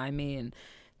Jeffrey behind me, and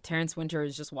Terrence Winter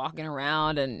is just walking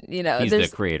around, and he's the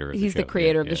creator of the show. He's the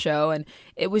creator of the show, and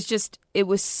it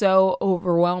was so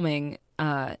overwhelming.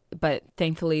 But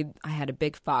thankfully, I had a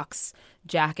big Fox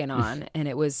jacket on, and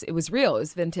it was real. It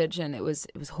was vintage, and it was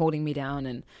holding me down,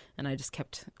 and I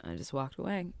just walked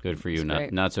away. Good for you.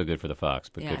 Not so good for the Fox,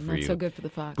 but good for you. Not so good for the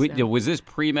Fox. Was this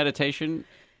premeditation?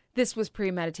 This was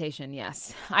premeditation.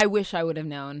 Yes, I wish I would have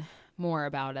known more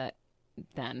about it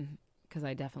then, because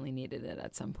I definitely needed it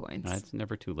at some point. It's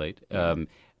never too late.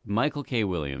 Michael K.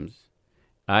 Williams.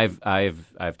 I've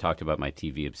talked about my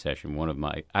TV obsession.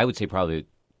 I would say probably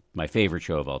my favorite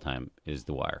show of all time is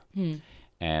The Wire.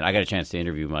 And I got a chance to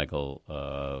interview Michael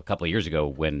a couple of years ago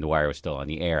when The Wire was still on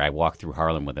the air. I walked through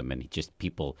Harlem with him, and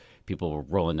people were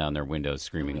rolling down their windows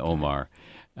screaming Omar.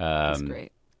 That's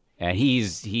great. And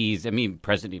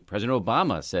President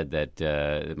Obama said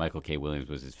that Michael K. Williams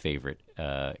was his favorite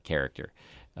character.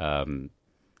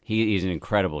 He's an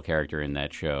incredible character in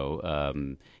that show.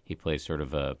 He plays sort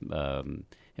of a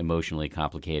emotionally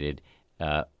complicated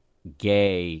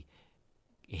gay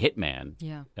hitman.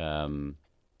 Yeah.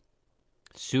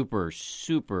 Super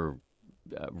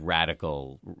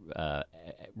radical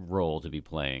role to be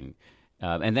playing.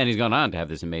 And then he's gone on to have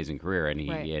this amazing career, and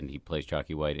he plays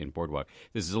Chalky White in Boardwalk.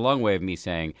 This is a long way of me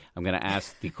saying I'm going to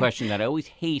ask the question that I always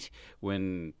hate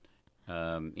when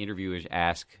interviewers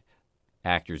ask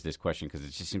actors this question, because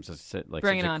it just seems like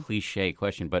such a cliche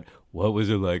question. But what was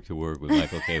it like to work with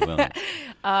Michael K. Williams?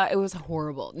 It was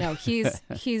horrible. No,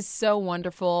 he's so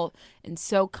wonderful and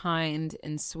so kind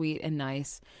and sweet and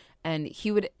nice. And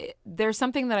there's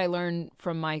something that I learned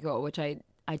from Michael, which I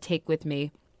take with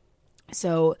me.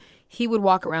 So he would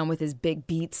walk around with his big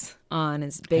Beats on,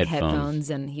 his big headphones,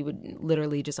 and he would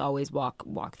literally just always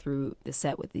walk through the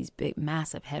set with these big,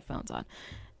 massive headphones on.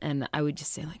 And I would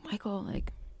just say, like, Michael,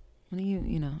 like, what are you,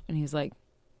 and he was like,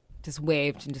 just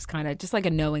waved and just kind of, just like a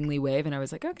knowingly wave. And I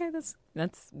was like, okay,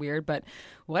 that's weird, but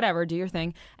whatever, do your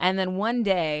thing. And then one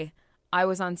day I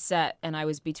was on set, and I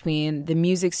was between the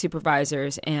music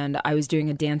supervisors, and I was doing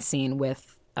a dance scene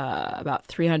with about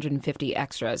 350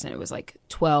 extras, and it was like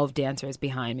 12 dancers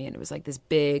behind me, and it was like this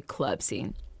big club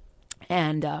scene.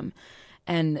 And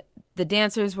And the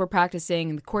dancers were practicing,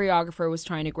 and the choreographer was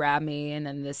trying to grab me, and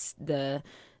then the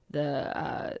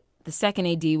second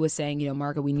AD was saying,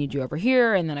 Margot, we need you over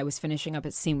here. And then I was finishing up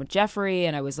a scene with Jeffrey,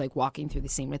 and I was like walking through the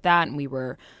scene with that, and we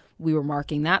were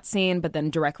marking that scene. But then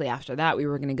directly after that, we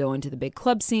were going to go into the big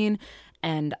club scene,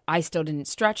 and I still didn't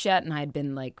stretch yet, and I had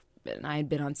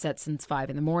been on set since 5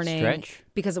 a.m. Stretch?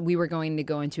 Because we were going to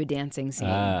go into a dancing scene.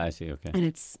 Ah, I see. Okay. And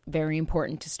it's very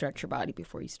important to stretch your body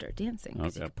before you start dancing,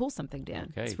 because you can pull something down.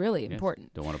 Okay. It's really Yes.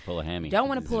 important. Don't want to pull a hammy. Don't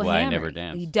want to pull a This is why hammer. I never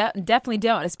dance. You definitely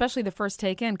don't, especially the first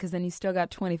take in, because then you still got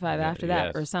 25 after that,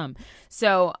 yes. or some.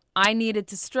 So I needed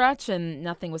to stretch, and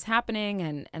nothing was happening,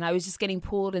 and I was just getting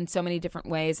pulled in so many different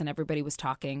ways, and everybody was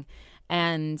talking.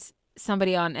 And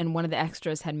somebody and one of the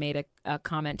extras had made a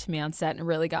comment to me on set, and it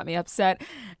really got me upset.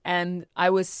 And I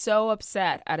was so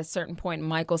upset at a certain point.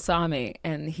 Michael saw me,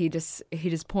 and he just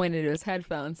pointed at his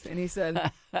headphones, and he said,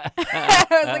 I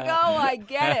was like, oh, I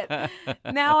get it.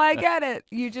 Now I get it.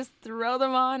 You just throw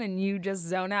them on and you just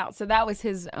zone out. So that was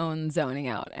his own zoning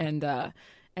out. And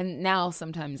now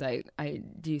sometimes I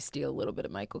do steal a little bit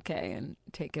of Michael K and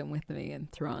take him with me and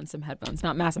throw on some headphones,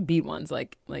 not massive beat ones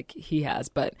like he has,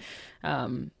 but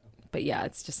yeah,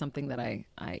 it's just something that I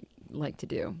like to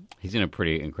do. He's a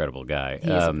pretty incredible guy.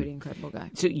 He is a pretty incredible guy.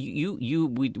 So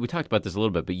we talked about this a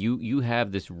little bit, but you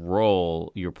have this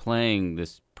role. You're playing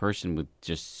this person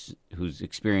who's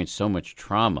experienced so much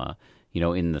trauma,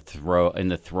 in the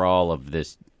thrall of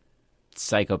this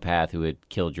psychopath who had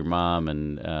killed your mom,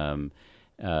 and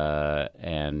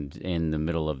in the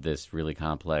middle of this really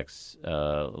complex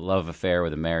love affair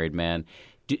with a married man.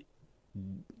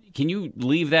 Can you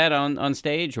leave that on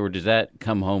stage, or does that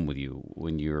come home with you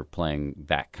when you're playing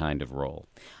that kind of role?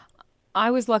 I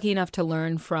was lucky enough to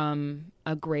learn from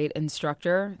a great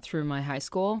instructor through my high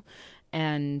school,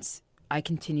 and I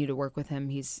continue to work with him.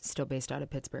 He's still based out of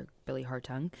Pittsburgh, Billy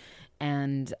Hartung.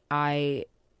 And that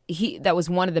was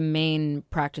one of the main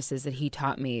practices that he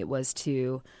taught me, was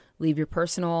to leave your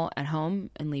personal at home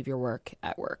and leave your work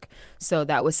at work. So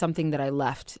that was something that I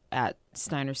left at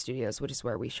Steiner Studios, which is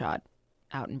where we shot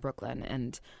out in Brooklyn.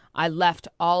 And I left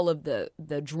all of the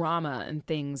drama and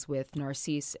things with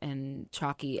Narcisse and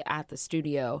Chalky at the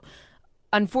studio.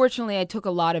 Unfortunately, I took a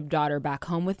lot of daughter back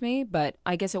home with me, but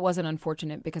I guess it wasn't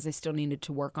unfortunate because I still needed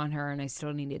to work on her and I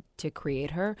still needed to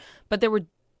create her. But there were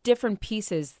different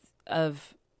pieces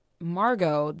of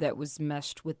Margot that was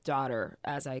meshed with daughter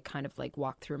as I kind of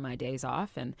walked through my days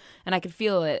off, and I could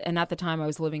feel it. And at the time I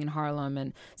was living in Harlem,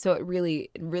 and so it really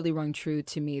rung true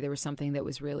to me. There was something that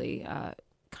was really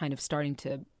kind of starting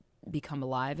to become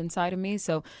alive inside of me.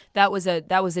 So that was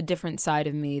a different side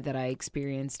of me that I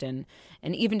experienced, and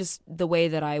even just the way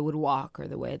that I would walk, or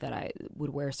the way that I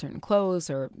would wear certain clothes,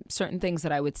 or certain things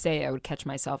that I would say. I would catch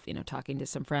myself, talking to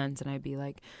some friends, and I'd be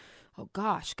like, "Oh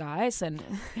gosh, guys," and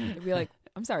they'd be like,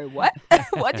 "I'm sorry, what?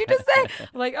 What'd you just say?"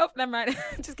 I'm like, "Oh, never mind.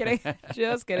 Just kidding.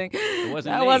 Just kidding. It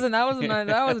wasn't that me.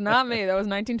 That was not me. That was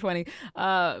 1920."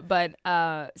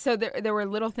 So there were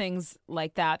little things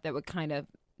like that would kind of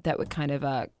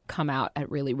come out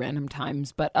at really random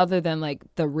times. But other than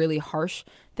the really harsh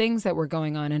things that were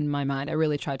going on in my mind, I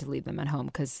really tried to leave them at home,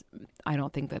 because I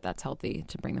don't think that that's healthy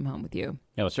to bring them home with you.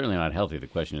 No, it's certainly not healthy. The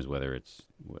question is whether it's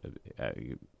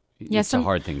it's a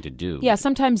hard thing to do. Yeah,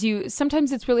 sometimes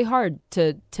it's really hard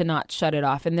to not shut it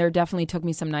off. And there definitely took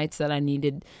me some nights that I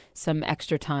needed some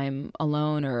extra time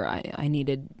alone, or I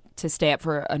needed to stay up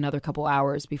for another couple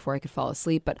hours before I could fall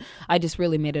asleep. But I just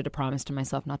really made it a promise to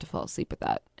myself not to fall asleep with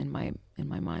that in my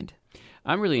mind.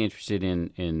 I'm really interested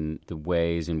in the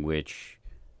ways in which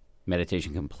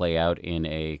meditation can play out in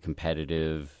a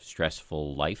competitive,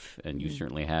 stressful life, and you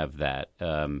certainly have that.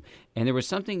 And there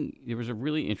was a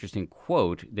really interesting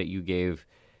quote that you gave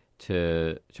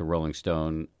to Rolling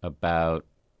Stone about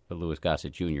Louis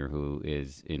Gossett Jr., who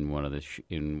is in one of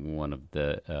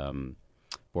the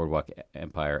Boardwalk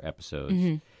Empire episodes. Mm-hmm.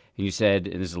 And you said,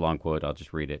 and this is a long quote, I'll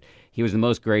just read it, "He was the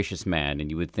most gracious man, and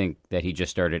you would think that he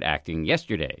just started acting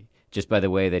yesterday. Just by the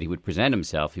way that he would present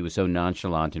himself, he was so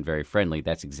nonchalant and very friendly.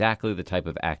 That's exactly the type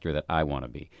of actor that I want to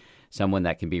be. Someone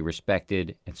that can be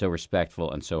respected and so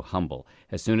respectful and so humble.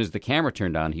 As soon as the camera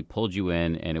turned on, he pulled you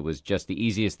in, and it was just the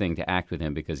easiest thing to act with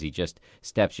him because he just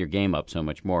steps your game up so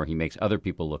much more. He makes other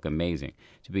people look amazing.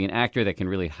 To be an actor that can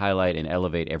really highlight and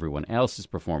elevate everyone else's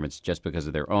performance just because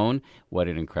of their own, what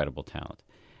an incredible talent."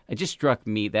 It just struck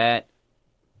me, that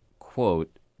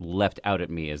quote leapt out at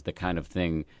me as the kind of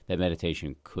thing that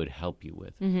meditation could help you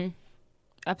with. Mm-hmm.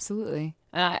 Absolutely.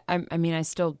 I mean, I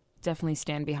still definitely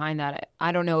stand behind that.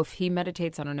 I don't know if he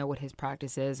meditates. I don't know what his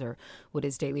practice is or what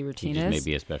his daily routine He just is.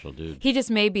 may be a special dude. He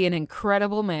just may be an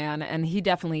incredible man, and he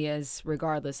definitely is,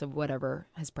 regardless of whatever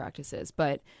his practice is.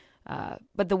 But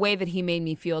the way that he made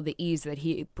me feel, the ease that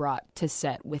he brought to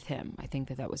set with him, I think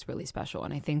that was really special.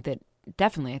 And I think that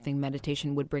definitely, I think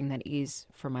meditation would bring that ease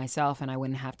for myself, and I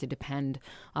wouldn't have to depend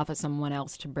off of someone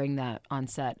else to bring that on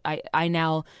set. I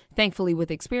now, thankfully,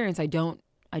 with experience, I don't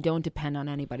depend on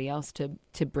anybody else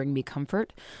to bring me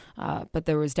comfort. But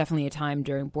there was definitely a time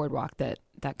during Boardwalk that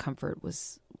comfort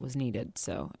was needed,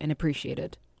 and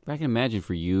appreciated. But I can imagine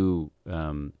for you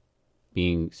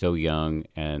being so young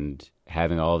and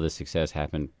having all this success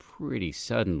happen pretty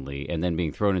suddenly, and then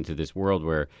being thrown into this world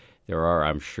where there are,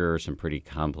 I'm sure, some pretty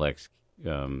complex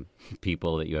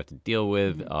people that you have to deal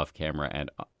with off camera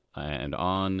and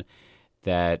on,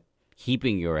 that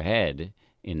keeping your head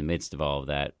in the midst of all of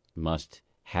that must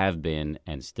have been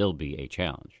and still be a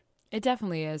challenge. It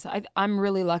definitely is. I'm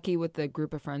really lucky with the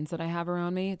group of friends that I have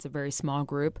around me. It's a very small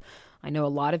group. I know a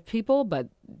lot of people, but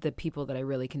the people that I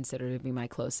really consider to be my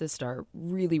closest are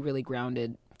really, really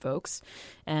grounded folks.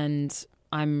 And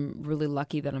I'm really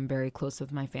lucky that I'm very close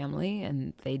with my family,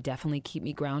 and they definitely keep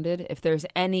me grounded. If there's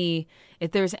any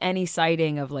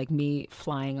sighting of like me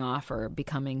flying off or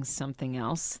becoming something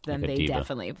else, then like they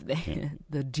definitely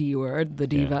the D word, the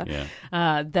diva.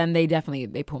 Then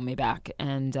they pull me back.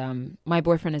 And my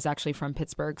boyfriend is actually from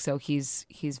Pittsburgh, so he's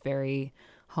very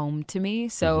home to me.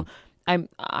 So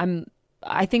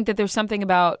I think that there's something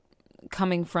about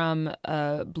coming from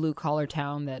a blue collar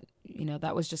town that,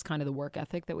 that was just kind of the work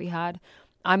ethic that we had.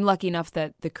 I'm lucky enough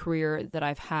that the career that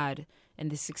I've had and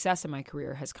the success of my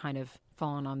career has kind of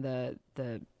fallen on the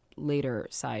later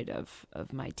side of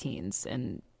my teens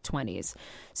and 20s.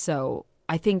 So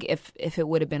I think if it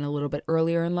would have been a little bit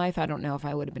earlier in life, I don't know if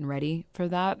I would have been ready for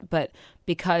that. But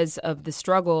because of the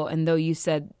struggle, and though you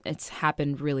said it's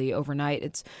happened really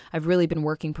overnight, I've really been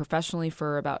working professionally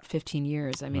for about 15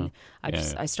 years. I mean,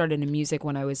 I started in music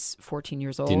when I was 14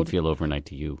 years old. Didn't feel overnight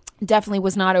to you. Definitely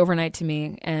was not overnight to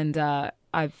me. And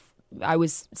I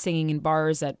was singing in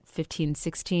bars at 15,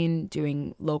 16,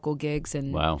 doing local gigs,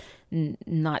 and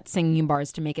not singing in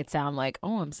bars to make it sound like,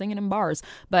 oh, I'm singing in bars.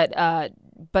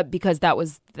 But because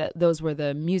those were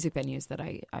the music venues that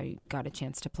I got a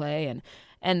chance to play.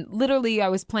 And literally I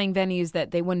was playing venues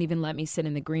that they wouldn't even let me sit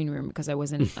in the green room because I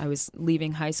was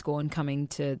leaving high school and coming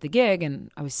to the gig,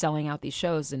 and I was selling out these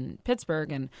shows in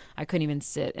Pittsburgh, and I couldn't even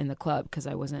sit in the club because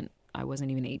I wasn't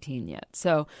even 18 yet.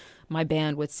 So my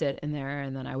band would sit in there,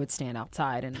 and then I would stand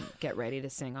outside and get ready to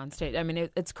sing on stage. I mean,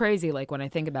 it's crazy. Like when I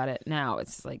think about it now,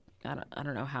 it's like, I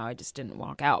don't know how I just didn't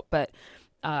walk out. But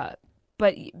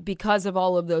because of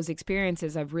all of those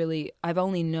experiences, I've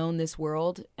only known this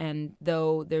world. And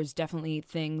though there's definitely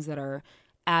things that are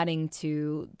adding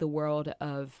to the world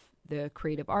of the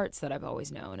creative arts that I've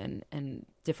always known, and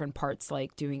different parts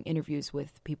like doing interviews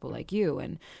with people like you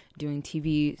and doing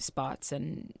TV spots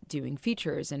and doing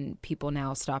features and people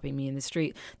now stopping me in the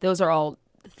street. Those are all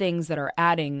things that are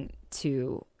adding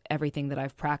to everything that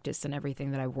I've practiced and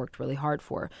everything that I've worked really hard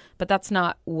for. But that's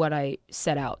not what I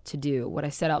set out to do. What I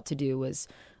set out to do was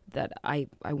that I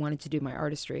wanted to do my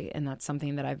artistry, and that's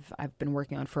something that I've been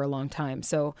working on for a long time.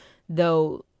 So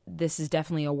though this is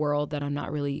definitely a world that I'm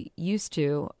not really used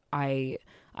to, I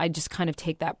just kind of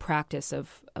take that practice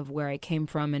of where I came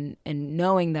from and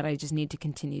knowing that I just need to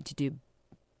continue to do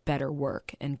better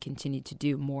work and continue to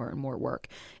do more and more work,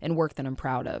 and work that I'm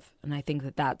proud of. And I think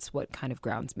that that's what kind of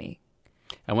grounds me.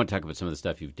 I want to talk about some of the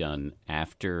stuff you've done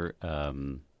after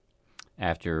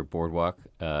Boardwalk.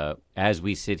 As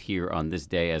we sit here on this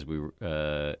day, as we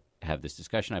have this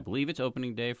discussion, I believe it's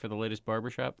opening day for the latest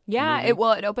Barbershop Yeah,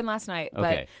 movie. it opened last night,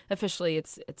 Okay. But officially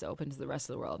it's open to the rest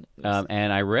of the world.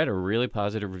 And I read a really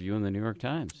positive review in the New York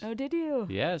Times. Oh, did you?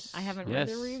 Yes. I haven't yes,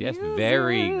 read the reviews Yes,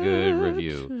 very yet. good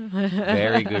review.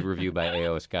 Very good review by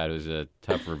A.O. Scott, who's a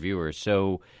tough reviewer.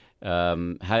 So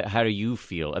how do you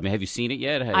feel? I mean, have you seen it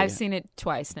yet? I've seen it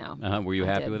twice now. Were you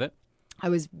happy with it? I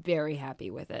was very happy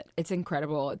with it. It's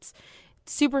incredible. It's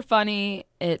super funny.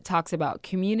 It talks about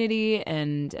community,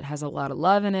 and it has a lot of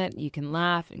love in it. You can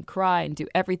laugh and cry and do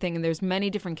everything. And there's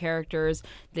many different characters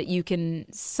that you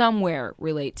can somewhere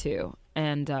relate to,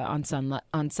 and on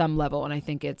some level. And I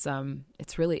think it's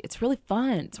really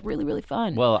fun. It's really, really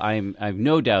fun. Well, I've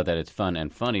no doubt that it's fun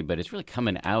and funny, but it's really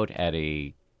coming out at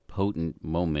a potent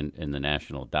moment in the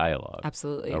national dialogue.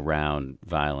 Absolutely. Around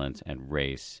violence and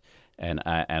race. And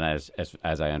as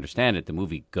I understand it, the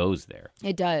movie goes there.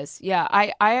 It does. Yeah.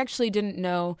 I actually didn't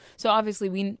know. So obviously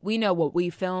we know what we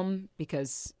film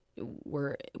because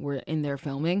we're in there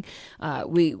filming.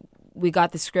 we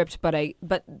got the script,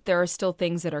 but there are still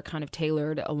things that are kind of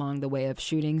tailored along the way of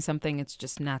shooting something. It's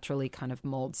just naturally kind of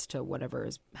molds to whatever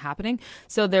is happening.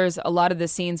 So there's a lot of the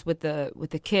scenes with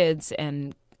the kids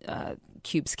and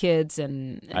Cube's kids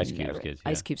and Ice Cube's kids.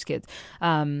 Ice Cube's kids.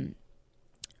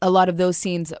 A lot of those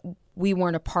scenes we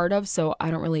weren't a part of, so I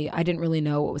didn't really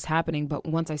know what was happening. But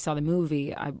once I saw the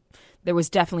movie, there was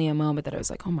definitely a moment that I was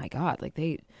like, oh my God, like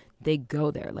they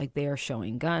go there, like they are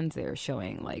showing guns, they are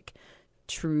showing like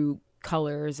true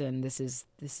colors, and this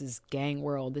is gang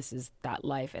world, this is that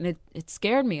life, and it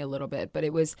scared me a little bit, but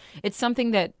it's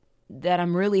something that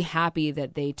I'm really happy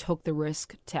that they took the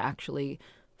risk to actually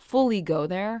fully go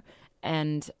there.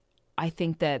 And I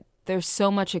think that there's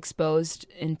so much exposed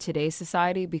in today's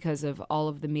society because of all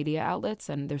of the media outlets,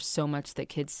 and there's so much that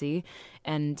kids see,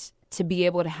 and to be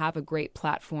able to have a great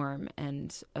platform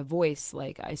and a voice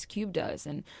like Ice Cube does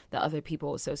and the other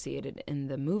people associated in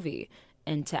the movie,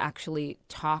 and to actually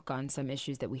talk on some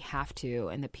issues that we have to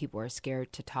and that people are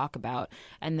scared to talk about,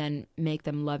 and then make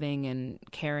them loving and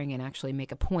caring and actually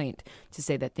make a point to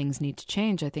say that things need to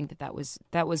change. I think that was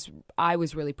I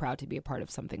was really proud to be a part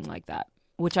of something like that,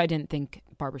 which I didn't think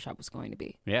Barbershop was going to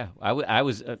be. Yeah, I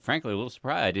was frankly a little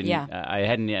surprised. I didn't. Yeah. I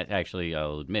hadn't yet actually.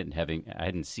 I'll admit, I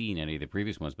hadn't seen any of the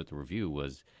previous ones, but the review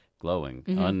was glowing,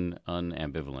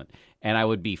 unambivalent. And I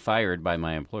would be fired by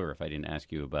my employer if I didn't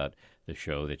ask you about the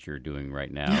show that you're doing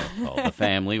right now called The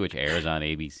Family, which airs on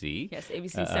ABC. Yes,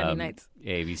 ABC Sunday nights.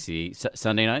 ABC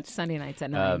Sunday nights. Sunday nights at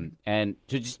 9. And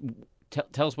to just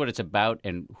tell us what it's about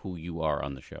and who you are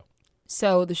on the show.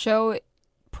 So the show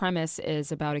premise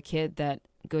is about a kid that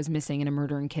goes missing in a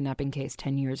murder and kidnapping case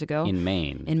 10 years ago. In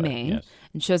Maine. Yes.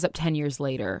 And shows up 10 years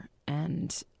later.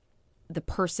 And the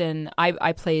person,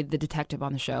 I played the detective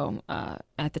on the show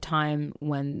at the time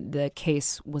when the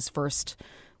case was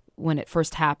when it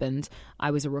first happened.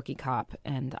 I was a rookie cop,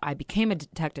 and I became a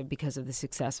detective because of the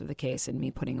success of the case and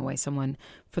me putting away someone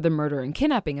for the murder and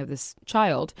kidnapping of this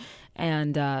child.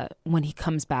 And when he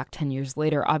comes back 10 years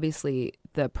later, obviously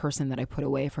the person that I put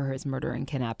away for his murder and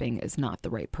kidnapping is not the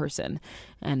right person.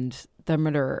 And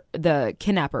the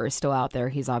kidnapper is still out there.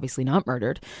 He's obviously not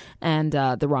murdered, and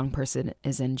the wrong person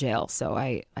is in jail. So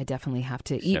I definitely have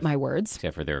to eat my words.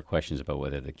 Except for there are questions about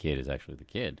whether the kid is actually the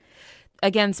kid.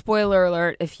 Again, spoiler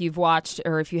alert, if you've watched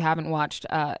or if you haven't watched,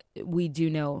 we do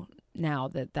know now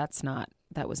that that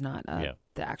was not the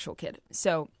actual kid.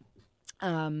 So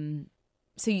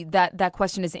that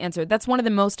question is answered. That's one of the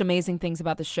most amazing things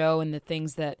about the show, and the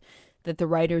things that the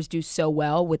writers do so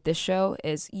well with this show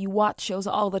is you watch shows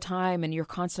all the time and you're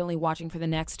constantly watching for the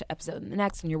next episode and the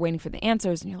next, and you're waiting for the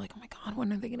answers, and you're like, oh my God,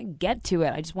 when are they going to get to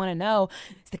it? I just want to know,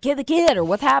 is the kid or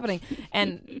what's happening?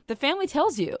 And The Family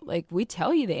tells you, like, we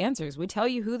tell you the answers. We tell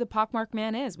you who the pockmarked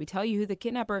man is. We tell you who the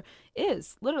kidnapper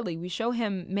is. Literally, we show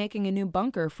him making a new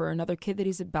bunker for another kid that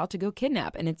he's about to go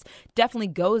kidnap. And it's definitely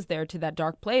goes there to that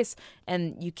dark place,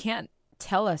 and you can't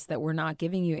tell us that we're not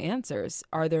giving you answers.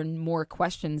 Are there more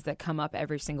questions that come up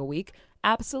every single week?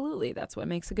 Absolutely. That's what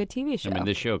makes a good TV show. I mean,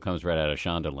 this show comes right out of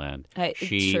Shondaland.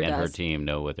 She sure and does. her team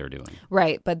know what they're doing.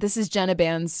 Right. But this is Jenna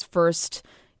Band's first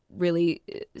really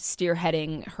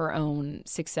spearheading her own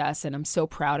success, and I'm so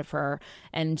proud of her.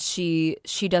 And she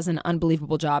does an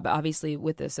unbelievable job, obviously,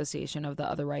 with the association of the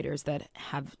other writers that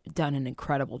have done an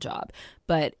incredible job.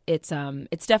 But it's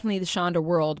definitely the Shonda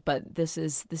world, but this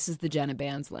is the Jenna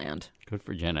Band's land. Good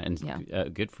for Jenna,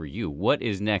 and good for you. What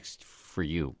is next for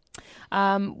you?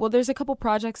 Well, there's a couple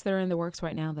projects that are in the works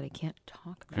right now that I can't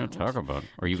talk about. Can't talk about.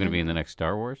 Are you going to be in the next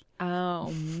Star Wars?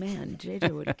 Oh man,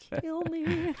 JJ would kill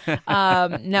me.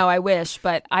 No, I wish,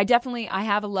 but I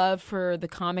have a love for the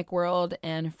comic world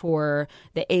and for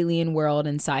the alien world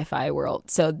and sci-fi world.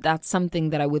 So that's something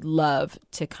that I would love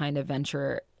to kind of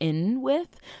venture in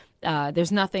with.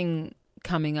 There's nothing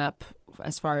coming up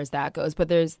as far as that goes, but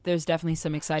there's definitely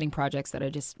some exciting projects that I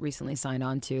just recently signed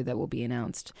on to that will be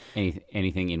announced.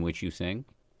 Anything in which you sing?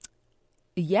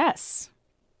 Yes.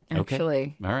 Actually.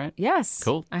 Okay. All right. Yes.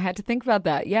 Cool. I had to think about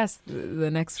that. Yes.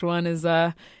 The next one is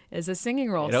a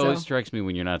singing role. It always strikes me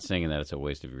when you're not singing that it's a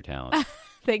waste of your talent.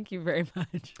 Thank you very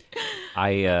much.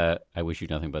 I wish you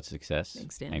nothing but success.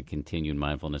 Thanks, Dan. And continued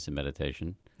mindfulness and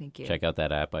meditation. Thank you. Check out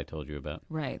that app I told you about.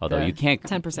 Right. Although you can't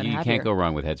 10% you happier. can't go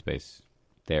wrong with Headspace.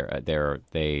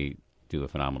 They do a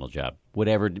phenomenal job.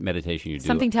 Whatever meditation you do.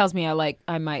 Something tells me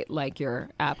I might like your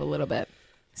app a little bit.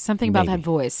 Something about that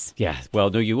voice. Yeah. Well,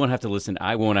 no, you won't have to listen.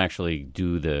 I won't actually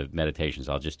do the meditations.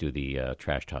 I'll just do the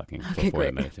trash talking before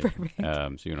the meditation.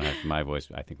 So you don't have my voice.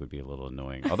 I think would be a little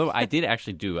annoying. Although I did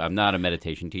actually I'm not a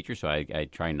meditation teacher, so I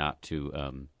try not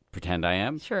to pretend I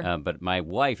am. Sure. But my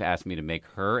wife asked me to make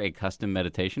her a custom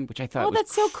meditation, which I thought was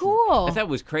that's so cool. I thought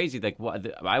was crazy. Like,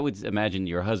 I would imagine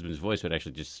your husband's voice would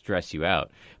actually just stress you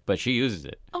out, but she uses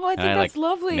it. Oh, I think that's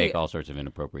lovely. Make all sorts of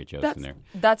inappropriate jokes in there.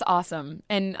 That's awesome.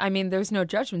 And I mean, there's no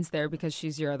judgments there because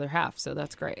she's your other half, so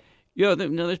that's great. No,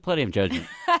 there's plenty of judgment.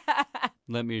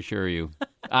 Let me assure you.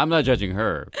 I'm not judging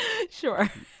her. Sure.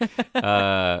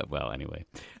 Well, anyway,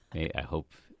 I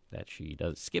hope that she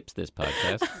skips this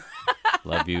podcast.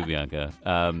 Love you, Bianca.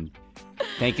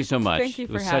 Thank you so much. Thank you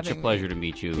for having me. It was such a pleasure to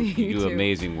meet you. You do too.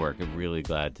 amazing work. I'm really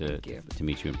glad to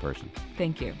meet you in person.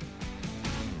 Thank you.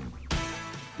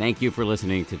 Thank you for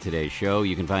listening to today's show.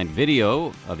 You can find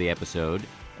video of the episode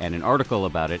and an article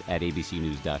about it at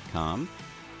abcnews.com.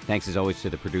 Thanks as always to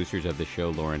the producers of the show,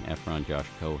 Lauren Efron, Josh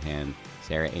Cohan,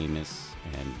 Sarah Amos,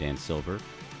 and Dan Silver.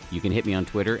 You can hit me on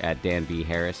Twitter at Dan B.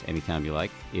 Harris anytime you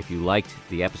like. If you liked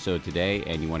the episode today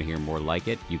and you want to hear more like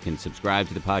it, you can subscribe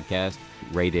to the podcast,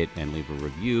 rate it, and leave a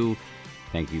review.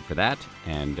 Thank you for that,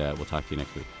 and we'll talk to you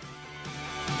next week.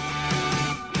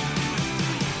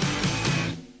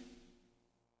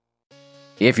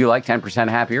 If you like 10%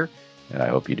 Happier, I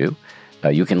hope you do,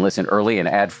 you can listen early and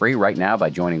ad-free right now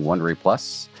by joining Wondery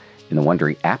Plus in the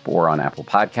Wondery app or on Apple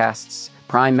Podcasts.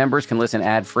 Prime members can listen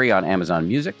ad-free on Amazon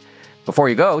Music. Before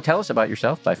you go, tell us about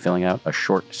yourself by filling out a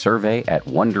short survey at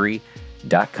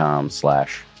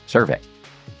Wondery.com/survey.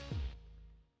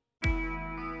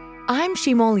 I'm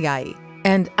Shimol Yai,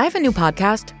 and I have a new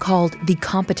podcast called The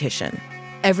Competition.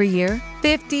 Every year,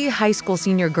 50 high school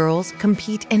senior girls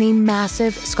compete in a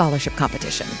massive scholarship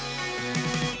competition.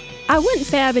 I wouldn't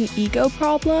say I have an ego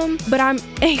problem, but I'm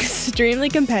extremely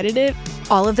competitive.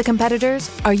 All of the competitors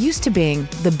are used to being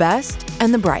the best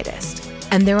and the brightest,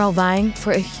 and they're all vying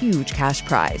for a huge cash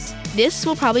prize. This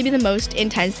will probably be the most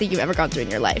intense thing you've ever gone through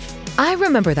in your life. I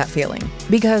remember that feeling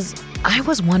because I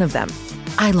was one of them.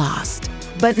 I lost.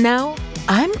 But now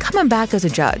I'm coming back as a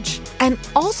judge and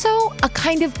also a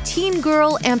kind of teen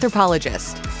girl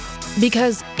anthropologist.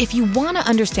 Because if you want to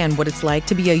understand what it's like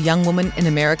to be a young woman in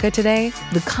America today,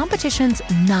 the competition's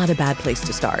not a bad place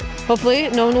to start. Hopefully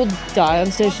no one will die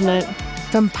on stage tonight.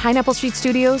 From Pineapple Street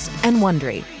Studios and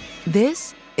Wondery,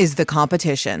 this is The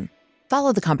Competition.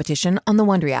 Follow The Competition on the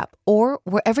Wondery app or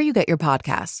wherever you get your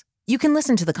podcasts. You can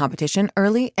listen to The Competition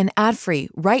early and ad-free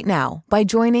right now by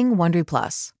joining Wondery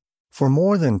Plus. For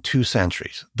more than 2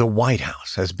 centuries, the White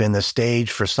House has been the stage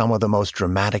for some of the most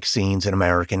dramatic scenes in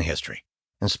American history.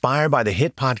 Inspired by the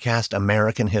hit podcast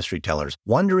American History Tellers,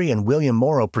 Wondery and William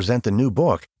Morrow present the new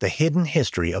book, The Hidden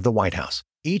History of the White House.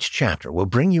 Each chapter will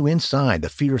bring you inside the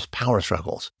fierce power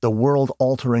struggles, the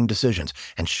world-altering decisions,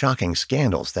 and shocking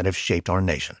scandals that have shaped our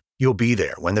nation. You'll be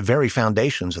there when the very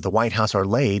foundations of the White House are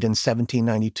laid in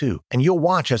 1792, and you'll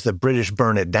watch as the British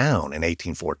burn it down in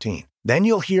 1814. Then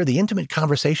you'll hear the intimate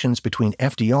conversations between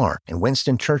FDR and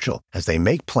Winston Churchill as they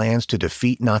make plans to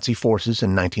defeat Nazi forces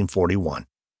in 1941.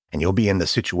 And you'll be in the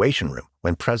Situation Room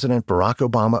when President Barack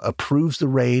Obama approves the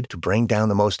raid to bring down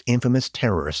the most infamous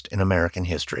terrorist in American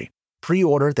history.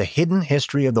 Pre-order The Hidden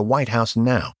History of the White House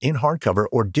now in hardcover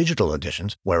or digital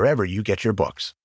editions wherever you get your books.